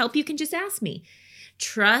 If you need help, you can just ask me.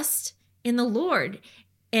 Trust in the Lord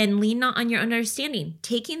and lean not on your own understanding.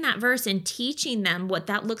 Taking that verse and teaching them what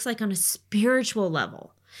that looks like on a spiritual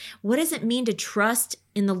level. What does it mean to trust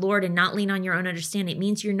in the Lord and not lean on your own understanding? It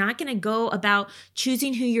means you're not going to go about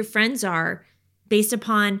choosing who your friends are based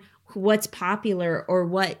upon what's popular or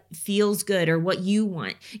what feels good or what you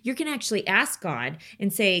want. You're going to actually ask God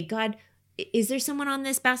and say, God, is there someone on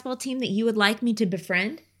this basketball team that you would like me to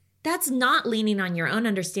befriend? That's not leaning on your own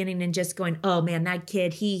understanding and just going, oh man, that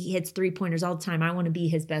kid, he hits 3-pointers all the time. I want to be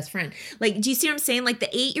his best friend. Like, do you see what I'm saying? Like the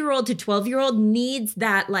 8-year-old to 12-year-old needs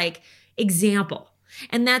that like example.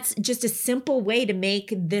 And that's just a simple way to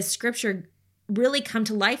make this scripture really come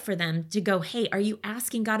to life for them to go, hey, are you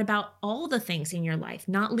asking God about all the things in your life,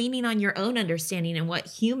 not leaning on your own understanding and what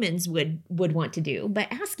humans would want to do, but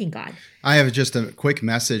asking God? I have just a quick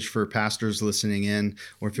message for pastors listening in,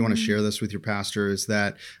 or if you want to share this with your pastor, is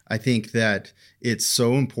that I think that it's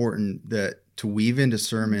so important that to weave into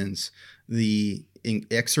sermons the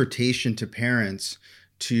exhortation to parents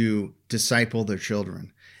to disciple their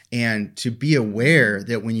children. And to be aware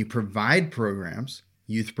that when you provide programs,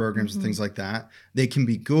 youth programs and things like that, they can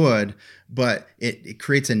be good, but it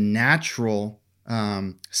creates a natural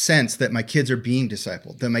sense that my kids are being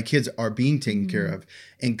discipled, that my kids are being taken care of.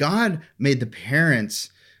 And God made the parents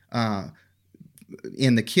and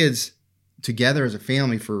the kids together as a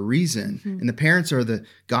family for a reason. And the parents are the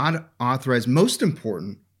God authorized most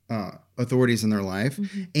important authorities in their life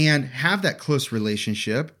and have that close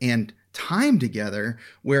relationship and time together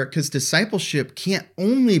because discipleship can't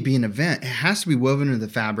only be an event. It has to be woven into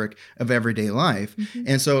the fabric of everyday life.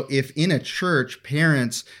 And so if in a church,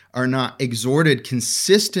 parents are not exhorted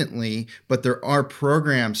consistently, but there are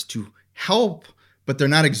programs to help but they're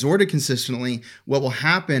not exhorted consistently, what will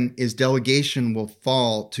happen is delegation will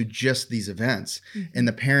fall to just these events. And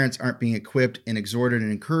the parents aren't being equipped and exhorted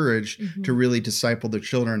and encouraged to really disciple their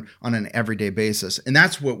children on an everyday basis. And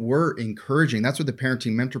that's what we're encouraging. That's what the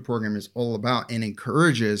Parenting Mentor Program is all about and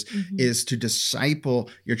encourages is to disciple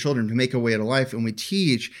your children, to make a way to life. And we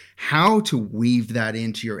teach how to weave that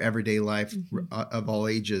into your everyday life of all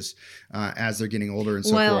ages as they're getting older and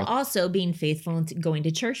so forth. While also being faithful and going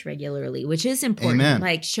to church regularly, which is important. Amen.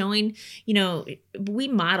 Like showing, we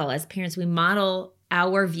model as parents, we model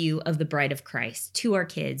our view of the bride of Christ to our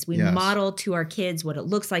kids. We model to our kids what it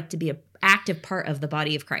looks like to be an active part of the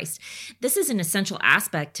body of Christ. This is an essential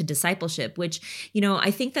aspect to discipleship, which,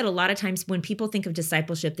 I think that a lot of times when people think of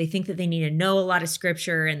discipleship, they think that they need to know a lot of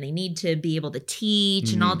scripture and they need to be able to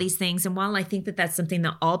teach and all these things. And while I think that that's something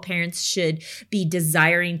that all parents should be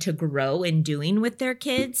desiring to grow in doing with their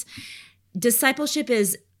kids, discipleship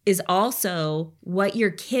is also what your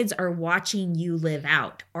kids are watching you live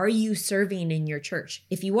out. Are you serving in your church?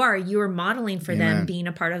 If you are modeling for them being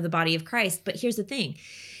a part of the body of Christ. But here's the thing.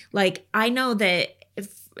 Like, I know that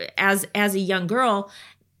as a young girl,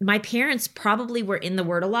 my parents probably were in the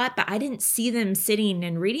Word a lot, but I didn't see them sitting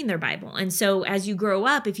and reading their Bible. And so as you grow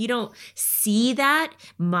up, if you don't see that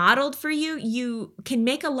modeled for you, you can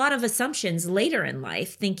make a lot of assumptions later in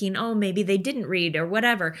life thinking, oh, maybe they didn't read or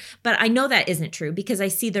whatever. But I know that isn't true because I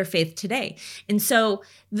see their faith today. And so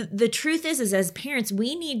the truth is as parents,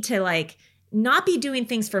 we need to not be doing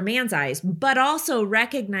things for man's eyes, but also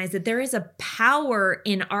recognize that there is a power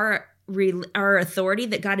in our authority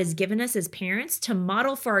that God has given us as parents to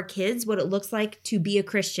model for our kids what it looks like to be a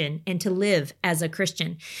Christian and to live as a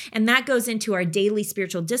Christian. And that goes into our daily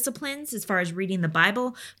spiritual disciplines as far as reading the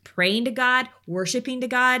Bible, praying to God, worshiping to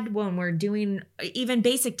God when we're doing even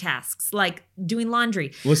basic tasks like doing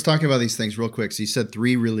laundry. Let's talk about these things real quick. So you said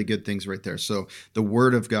 3 really good things right there. So the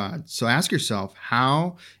Word of God. So ask yourself,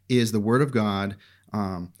 how is the Word of God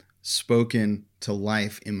spoken to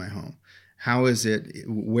life in my home? How is it?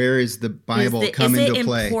 Where is the Bible come into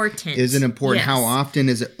play? Is it important? Yes. How often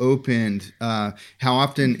is it opened? How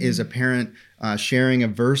often is a parent sharing a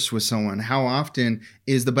verse with someone? How often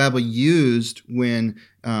is the Bible used when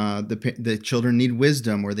the children need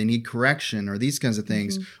wisdom or they need correction or these kinds of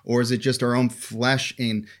things? Or is it just our own flesh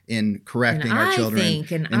in correcting our children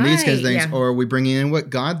and these kinds of things? Or are we bringing in what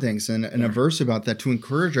God thinks and a verse about that to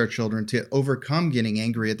encourage our children to overcome getting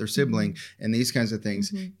angry at their sibling and these kinds of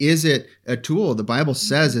things? Is it a tool? The Bible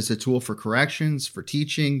says it's a tool for corrections, for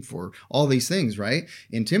teaching, for all these things, right?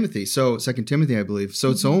 In Timothy. So 2 Timothy, I believe.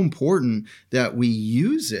 So it's so important that we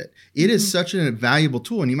use it. It is such a valuable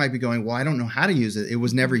tool. And you might be going, well, I don't know how to use it. It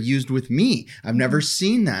was never used with me. I've never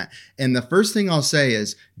seen that. And the first thing I'll say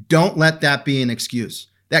is, don't let that be an excuse.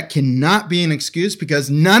 That cannot be an excuse because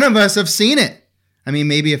none of us have seen it. I mean,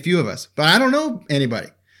 maybe a few of us, but I don't know anybody.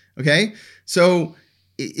 Okay. So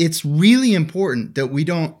it's really important that we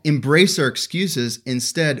don't embrace our excuses.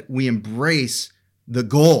 Instead, we embrace the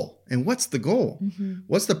goal. And what's the goal?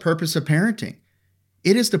 What's the purpose of parenting?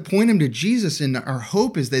 It is to point them to Jesus, and our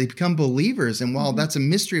hope is they become believers. And while that's a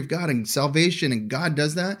mystery of God and salvation, and God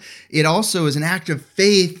does that, it also is an act of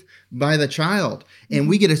faith by the child. And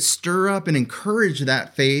we get to stir up and encourage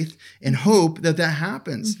that faith and hope that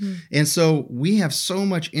happens. And so we have so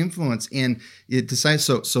much influence in it.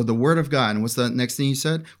 So the Word of God. And what's the next thing you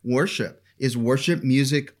said? Worship. Is worship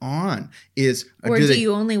music on? Or do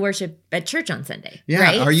you only worship at church on Sunday?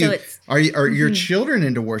 Yeah. Right? Are your children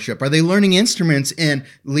into worship? Are they learning instruments and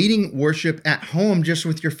leading worship at home just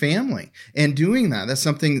with your family and doing that? That's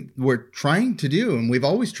something we're trying to do, and we've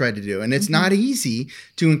always tried to do. And it's not easy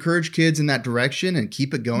to encourage kids in that direction and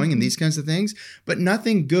keep it going and these kinds of things. But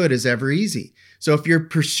nothing good is ever easy. So if you're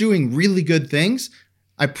pursuing really good things,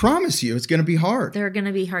 I promise you it's going to be hard. There are going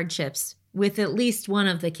to be hardships with at least one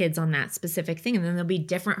of the kids on that specific thing. And then there'll be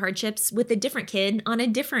different hardships with a different kid on a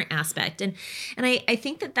different aspect. And I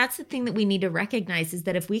think that that's the thing that we need to recognize is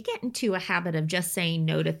that if we get into a habit of just saying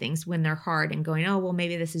no to things when they're hard and going, oh, well,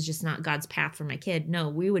 maybe this is just not God's path for my kid. No,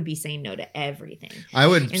 we would be saying no to everything. I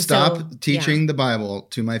would stop teaching the Bible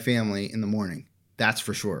to my family in the morning. That's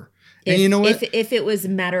for sure. And you know what? If it was a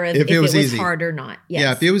matter of if it was hard or not. Yes.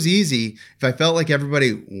 Yeah, if it was easy, if I felt like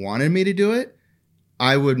everybody wanted me to do it,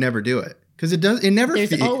 I would never do it. Because it never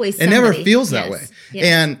feels that way. Yes.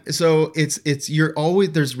 And so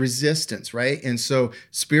there's resistance, right? And so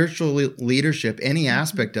spiritual leadership, any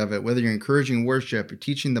aspect of it, whether you're encouraging worship or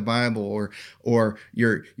teaching the Bible or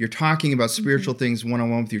you're talking about spiritual things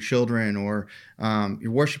one-on-one with your children or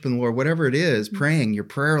you're worshiping the Lord, whatever it is, praying, your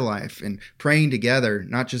prayer life and praying together,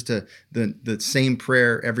 not just the same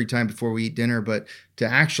prayer every time before we eat dinner, but to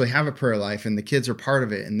actually have a prayer life, and the kids are part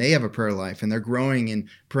of it, and they have a prayer life, and they're growing and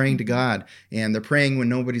praying to God, and they're praying when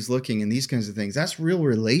nobody's looking, and these kinds of things. That's real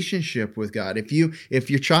relationship with God. If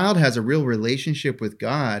your child has a real relationship with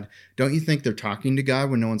God, don't you think they're talking to God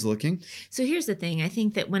when no one's looking? So here's the thing. I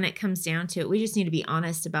think that when it comes down to it, we just need to be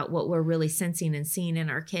honest about what we're really sensing and seeing in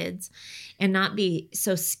our kids, and not be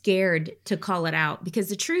so scared to call it out. Because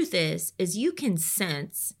the truth is you can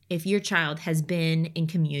sense if your child has been in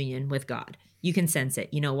communion with God. You can sense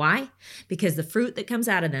it. You know why? Because the fruit that comes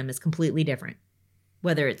out of them is completely different.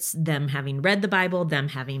 Whether it's them having read the Bible, them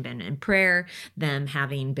having been in prayer, them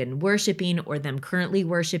having been worshiping, or them currently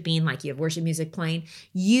worshiping, like you have worship music playing,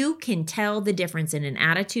 you can tell the difference in an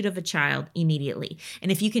attitude of a child immediately.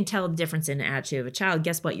 And if you can tell the difference in an attitude of a child,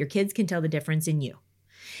 guess what? Your kids can tell the difference in you.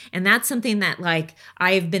 And that's something that, like,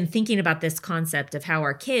 I've been thinking about this concept of how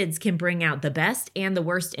our kids can bring out the best and the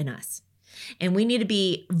worst in us. And we need to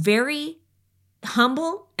be very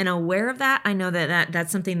humble and aware of that. I know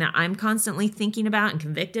that's something that I'm constantly thinking about and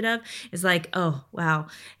convicted of, is like, oh, wow,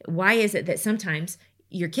 why is it that sometimes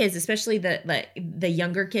your kids, especially the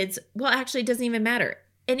younger kids, well, actually, it doesn't even matter.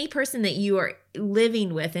 Any person that you are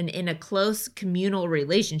living with and in a close communal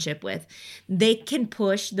relationship with, they can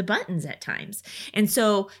push the buttons at times. And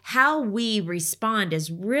so how we respond is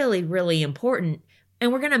really, really important.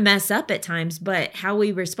 And we're going to mess up at times, but how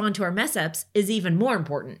we respond to our mess ups is even more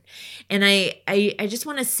important. And I just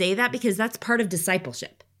want to say that because that's part of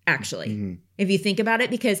discipleship, actually. If you think about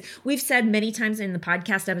it, because we've said many times in the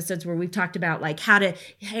podcast episodes where we've talked about like how to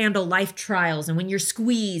handle life trials, and when you're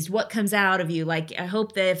squeezed, what comes out of you. Like, I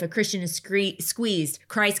hope that if a Christian is squeezed,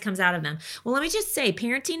 Christ comes out of them. Well, let me just say,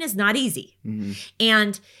 parenting is not easy.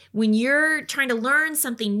 And when you're trying to learn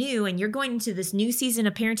something new and you're going into this new season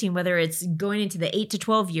of parenting, whether it's going into the 8 to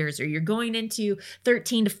 12 years or you're going into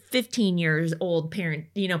 13 to 15 years old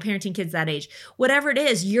parenting kids that age, whatever it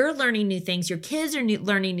is, you're learning new things. Your kids are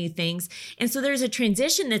learning new things. And so there's a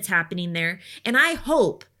transition that's happening there. And I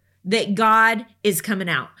hope that God is coming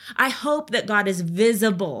out. I hope that God is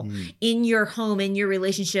visible in your home, in your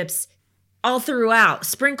relationships, all throughout,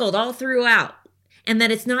 sprinkled all throughout. And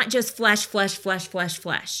that it's not just flesh.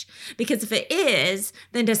 Because if it is,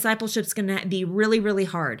 then discipleship's going to be really, really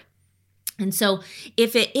hard. And so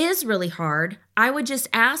if it is really hard, I would just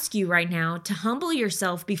ask you right now to humble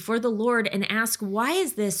yourself before the Lord and ask, why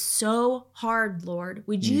is this so hard, Lord?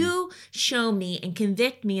 Would you show me and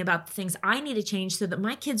convict me about the things I need to change so that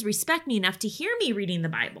my kids respect me enough to hear me reading the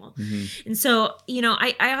Bible? And so,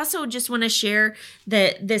 I also just want to share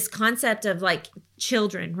this concept of like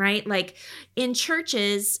children, right? Like in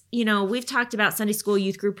churches, we've talked about Sunday school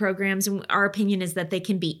youth group programs, and our opinion is that they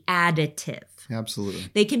can be additive. Absolutely.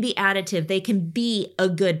 They can be additive. They can be a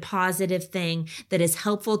good, positive thing that is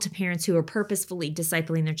helpful to parents who are purposefully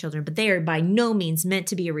discipling their children, but they are by no means meant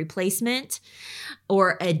to be a replacement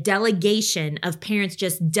or a delegation of parents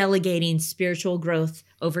just delegating spiritual growth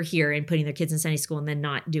over here and putting their kids in Sunday school and then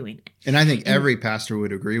not doing it. And I think every pastor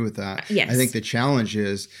would agree with that. Yes. I think the challenge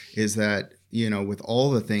is that, with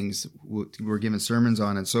all the things we're given sermons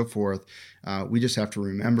on and so forth, we just have to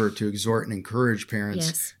remember to exhort and encourage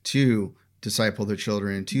parents to disciple their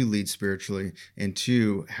children and to lead spiritually and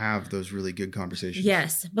to have those really good conversations.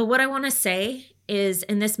 Yes. But what I want to say is,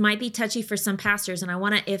 and this might be touchy for some pastors, and I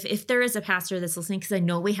want to, if there is a pastor that's listening, because I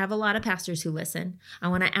know we have a lot of pastors who listen, I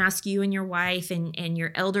want to ask you and your wife and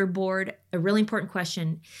your elder board a really important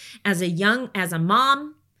question. As a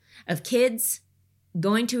mom of kids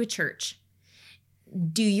going to a church,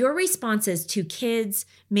 do your responses to kids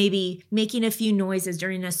maybe making a few noises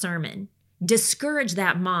during a sermon discourage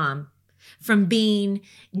that mom from being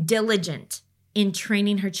diligent in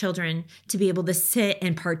training her children to be able to sit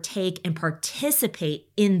and partake and participate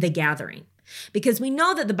in the gathering? Because we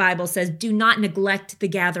know that the Bible says, do not neglect the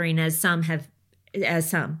gathering as some.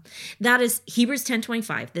 That is Hebrews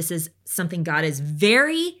 10:25. This is something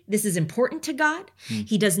this is important to God.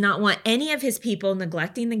 He does not want any of his people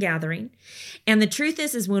neglecting the gathering. And the truth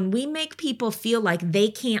is when we make people feel like they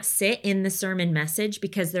can't sit in the sermon message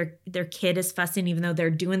because their kid is fussing, even though they're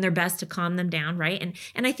doing their best to calm them down, right?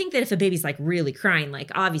 And I think that if a baby's like really crying,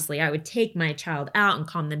 like obviously I would take my child out and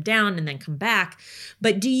calm them down and then come back.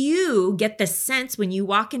 But do you get the sense when you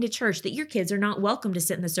walk into church that your kids are not welcome to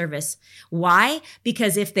sit in the service? Why?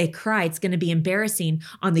 Because if they cry, it's going to be embarrassing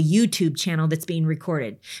on the YouTube channel that's being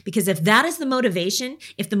recorded. Because if that is the motivation,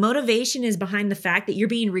 if the motivation is behind the fact that you're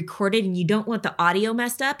being recorded and you don't want the audio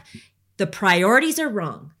messed up, The priorities are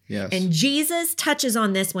wrong. Yes. And Jesus touches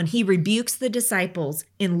on this when he rebukes the disciples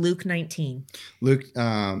in Luke 19.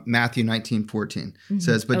 Matthew 19:14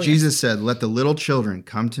 says, But Jesus said, Let the little children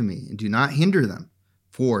come to me, and do not hinder them,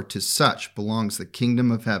 for to such belongs the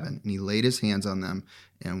kingdom of heaven. And he laid his hands on them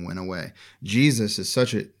and went away. Jesus is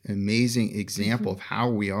such an amazing example of how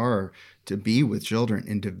we are to be with children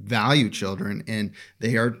and to value children, and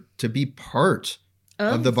they are to be part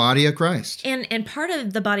of the body of Christ. And part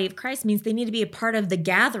of the body of Christ means they need to be a part of the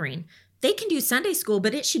gathering. They can do Sunday school,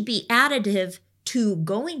 but it should be additive to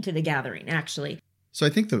going to the gathering, actually. So I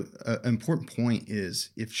think the important point is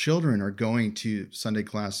if children are going to Sunday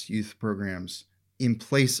class youth programs in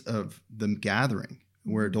place of the gathering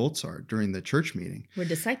where adults are during the church meeting. We're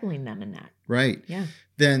discipling them in that. Right. Yeah.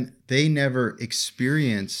 Then they never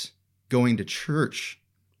experience going to church,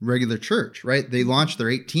 regular church, right? They launch, they're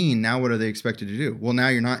 18. Now what are they expected to do? Well, now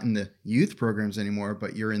you're not in the youth programs anymore,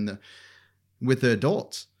 but you're with the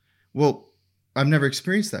adults. Well, I've never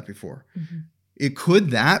experienced that before. Could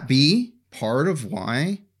that be part of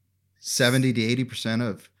why 70 to 80%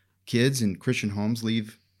 of kids in Christian homes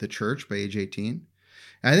leave the church by age 18?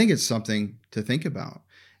 I think it's something to think about.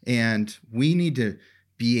 And we need to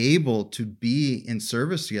be able to be in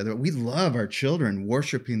service together. We love our children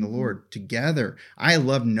worshiping the Lord together. I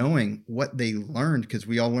love knowing what they learned because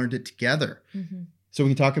we all learned it together. So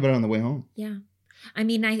we can talk about it on the way home. Yeah. I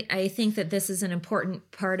mean, I think that this is an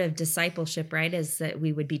important part of discipleship, right? Is that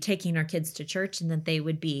we would be taking our kids to church and that they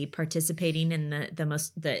would be participating in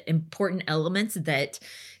the important elements that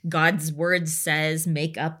God's word says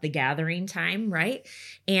make up the gathering time, right?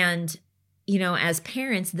 And as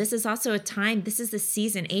parents, this is also a time, this is the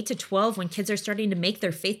season 8 to 12 when kids are starting to make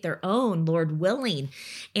their faith their own, Lord willing.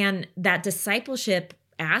 And that discipleship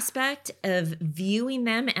aspect of viewing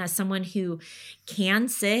them as someone who can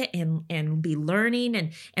sit and be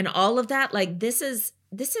learning and all of that, like this is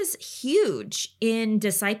huge in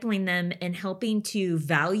discipling them and helping to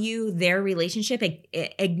value their relationship,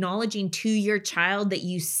 acknowledging to your child that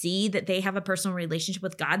you see that they have a personal relationship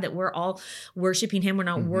with God, that we're all worshiping him. We're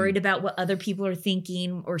not worried about what other people are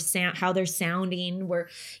thinking or how they're sounding.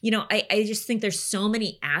 I just think there's so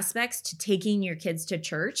many aspects to taking your kids to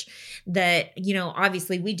church that,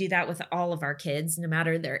 obviously we do that with all of our kids, no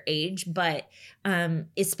matter their age, but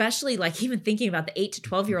especially like even thinking about the 8 to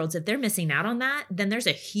 12-year-olds, if they're missing out on that, then there's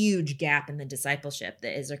a huge gap in the discipleship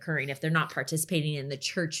that is occurring if they're not participating in the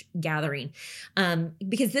church gathering.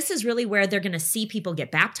 Because this is really where they're going to see people get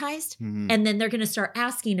baptized, and then they're going to start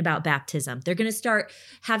asking about baptism. They're going to start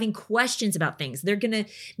having questions about things. They're going to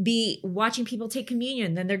be watching people take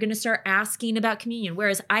communion. Then they're going to start asking about communion.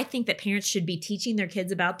 Whereas I think that parents should be teaching their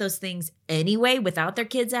kids about those things anyway without their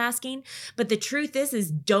kids asking. But the truth is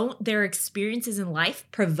don't their experiences in life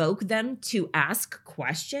provoke them to ask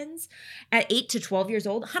questions at 8 to 12 years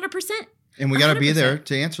old? 100%. And we got to be there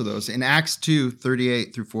to answer those. In Acts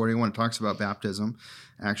 2:38 through 41, it talks about baptism,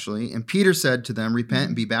 actually. And Peter said to them, Repent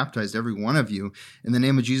and be baptized, every one of you, in the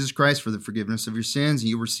name of Jesus Christ for the forgiveness of your sins, and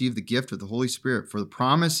you receive the gift of the Holy Spirit. For the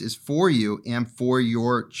promise is for you and for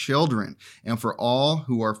your children, and for all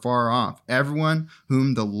who are far off, everyone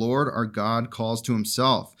whom the Lord our God calls to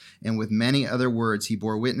himself. And with many other words, he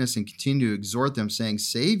bore witness and continued to exhort them, saying,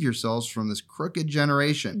 Save yourselves from this crooked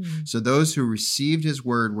generation. So those who received his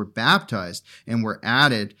word were baptized, and were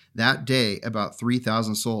added that day about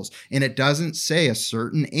 3,000 souls. And it doesn't say a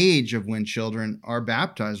certain age of when children are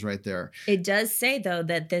baptized right there. It does say, though,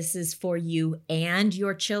 that this is for you and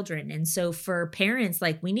your children. And so for parents,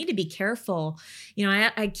 like, we need to be careful.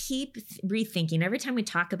 I keep rethinking every time we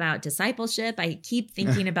talk about discipleship. I keep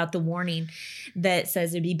thinking about the warning that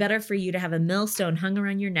says it'd be better for you to have a millstone hung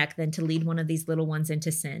around your neck than to lead one of these little ones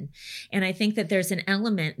into sin. And I think that there's an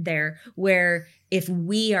element there where if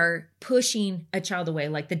we are pushing a child away,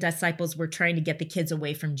 like the disciples were trying to get the kids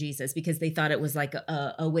away from Jesus because they thought it was like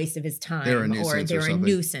a waste of his time, or they were a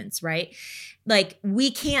nuisance, right? Like,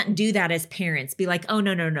 we can't do that as parents. Be like, oh,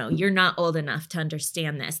 no, you're not old enough to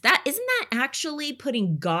understand this. Isn't that actually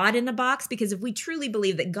putting God in a box? Because if we truly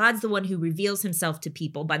believe that God's the one who reveals himself to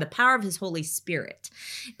people by the power of his Holy Spirit,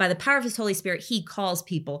 he calls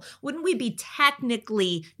people. Wouldn't we be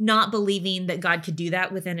technically not believing that God could do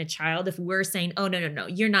that within a child if we're saying, oh, no,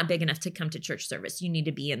 you're not big enough to come to church service. You need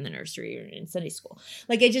to be in the nursery or in Sunday school.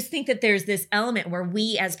 Like, I just think that there's this element where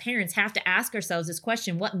we as parents have to ask ourselves this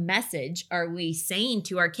question: what message are we saying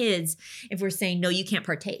to our kids if we're saying, no, you can't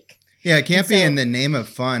partake? Yeah, it can't be in the name of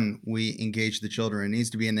fun we engage the children. It needs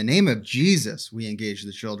to be in the name of Jesus we engage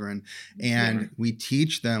the children, and we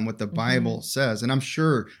teach them what the Bible says. And I'm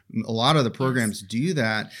sure a lot of the programs do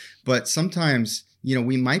that, but sometimes,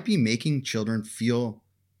 we might be making children feel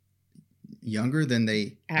younger than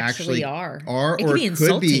they actually are, It or could be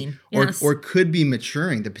insulting. or could be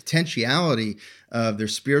maturing. The potentiality of their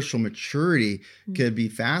spiritual maturity could be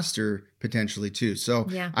faster potentially too. So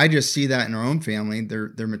I just see that in our own family.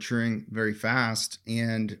 They're maturing very fast,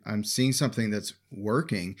 and I'm seeing something that's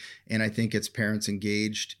working. And I think it's parents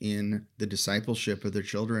engaged in the discipleship of their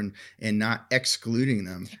children and not excluding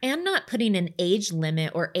them. And not putting an age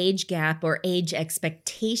limit or age gap or age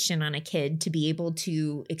expectation on a kid to be able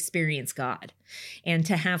to experience God and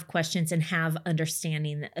to have questions and have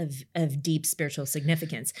understanding of deep spiritual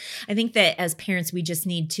significance. I think that as parents, we just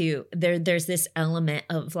need to, there's this element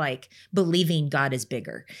of like believing God is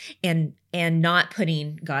bigger and not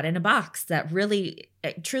putting God in a box. That really,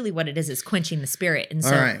 truly what it is quenching the spirit. And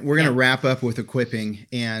so, all right, we're going to wrap up with equipping.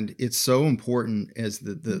 And it's so important as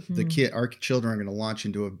the kid, our children are going to launch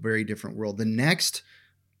into a very different world. The next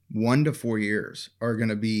 1 to 4 years are going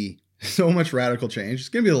to be so much radical change. It's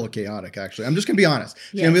going to be a little chaotic, actually. I'm just going to be honest.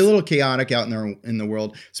 It's going to be a little chaotic out in the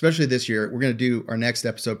world, especially this year. We're going to do our next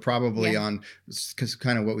episode probably on because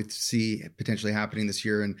kind of what we see potentially happening this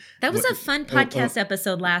year. And that was a fun podcast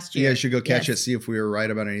episode last year. Yeah, you should go catch it, see if we were right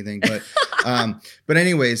about anything. But but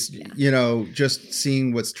anyways, just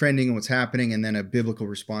seeing what's trending and what's happening, and then a biblical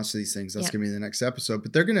response to these things. That's going to be the next episode.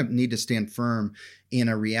 But they're going to need to stand firm in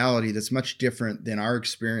a reality that's much different than our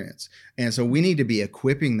experience. And so we need to be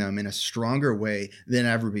equipping them in a stronger way than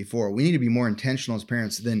ever before. We need to be more intentional as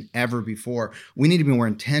parents than ever before. We need to be more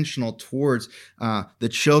intentional towards the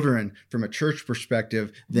children from a church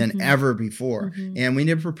perspective than ever before. And we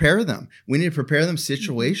need to prepare them. We need to prepare them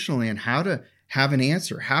situationally and how to have an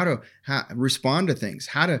answer, how to respond to things,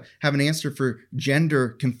 how to have an answer for gender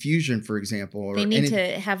confusion, for example. Or they need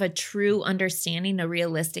to have a true understanding, a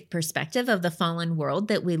realistic perspective of the fallen world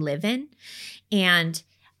that we live in, and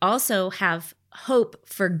also have hope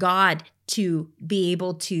for God to be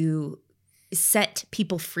able to set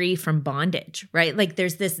people free from bondage, right? Like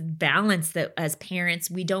there's this balance that as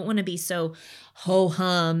parents, we don't want to be so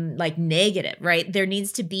ho-hum, like negative, right? There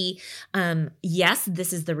needs to be, yes,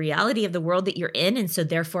 this is the reality of the world that you're in. And so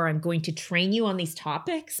therefore I'm going to train you on these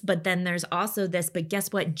topics. But then there's also this, but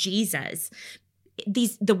guess what?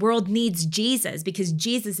 The world needs Jesus because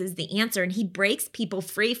Jesus is the answer, and he breaks people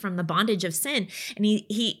free from the bondage of sin. And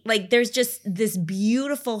he like, there's just this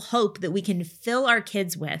beautiful hope that we can fill our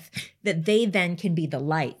kids with, that they then can be the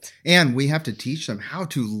light. And we have to teach them how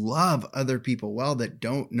to love other people well that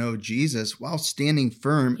don't know Jesus while standing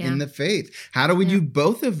firm in the faith. How do we do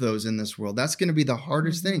both of those in this world? That's going to be the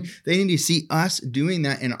hardest thing. They need to see us doing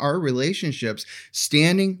that in our relationships,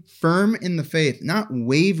 standing firm in the faith, not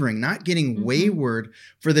wavering, not getting wayward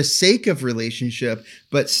for the sake of relationship,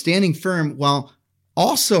 but standing firm while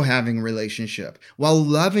also having relationship, while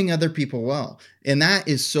loving other people well. And that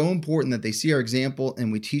is so important that they see our example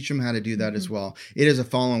and we teach them how to do that as well. It is a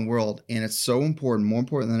fallen world, and it's so important, more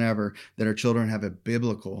important than ever, that our children have a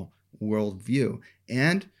biblical worldview.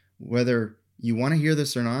 And whether you want to hear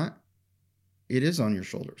this or not, it is on your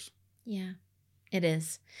shoulders. Yeah, it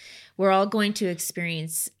is. We're all going to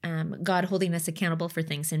experience God holding us accountable for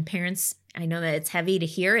things. And parents, I know that it's heavy to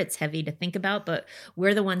hear, it's heavy to think about, but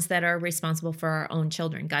we're the ones that are responsible for our own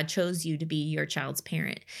children. God chose you to be your child's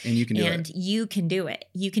parent. And you can do it. And you can do it.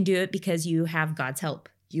 You can do it because you have God's help.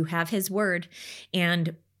 You have his word.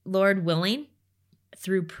 And Lord willing,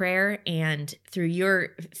 through prayer and through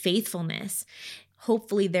your faithfulness,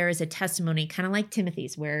 hopefully there is a testimony kind of like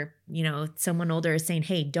Timothy's where, someone older is saying,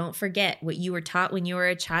 hey, don't forget what you were taught when you were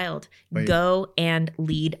a child. Go and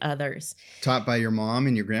lead others. Taught by your mom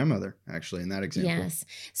and your grandmother, actually, in that example. Yes.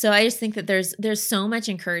 So I just think that there's so much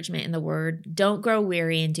encouragement in the word. Don't grow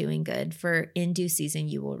weary in doing good, for in due season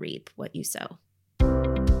you will reap what you sow.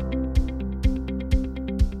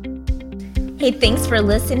 Hey, thanks for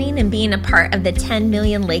listening and being a part of the 10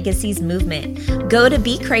 Million Legacies movement. Go to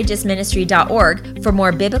becourageousministry.org for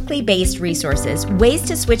more biblically based resources, ways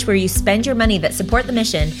to switch where you spend your money that support the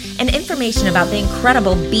mission, and information about the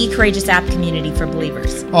incredible Be Courageous app community for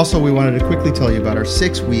believers. Also, we wanted to quickly tell you about our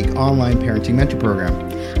 6-week online parenting mentor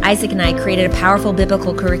program. Isaac and I created a powerful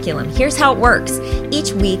biblical curriculum. Here's how it works.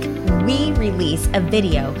 Each week, we release a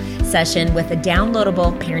video session with a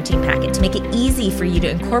downloadable parenting packet to make it easy for you to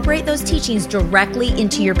incorporate those teachings directly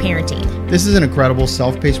into your parenting. This is an incredible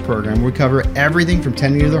self-paced program. We cover everything from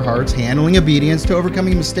tending to their hearts, handling obedience, to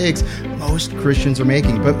overcoming mistakes most Christians are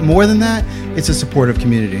making. But more than that, it's a supportive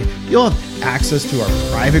community. You'll have access to our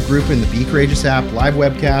private group in the Be Courageous app, live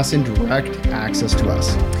webcasts, and direct access to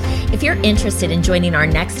us. If you're interested in joining our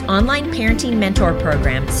next online parenting mentor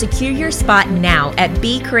program, secure your spot now at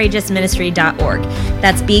becourageousministry.org.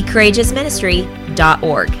 That's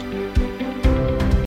becourageousministry.org.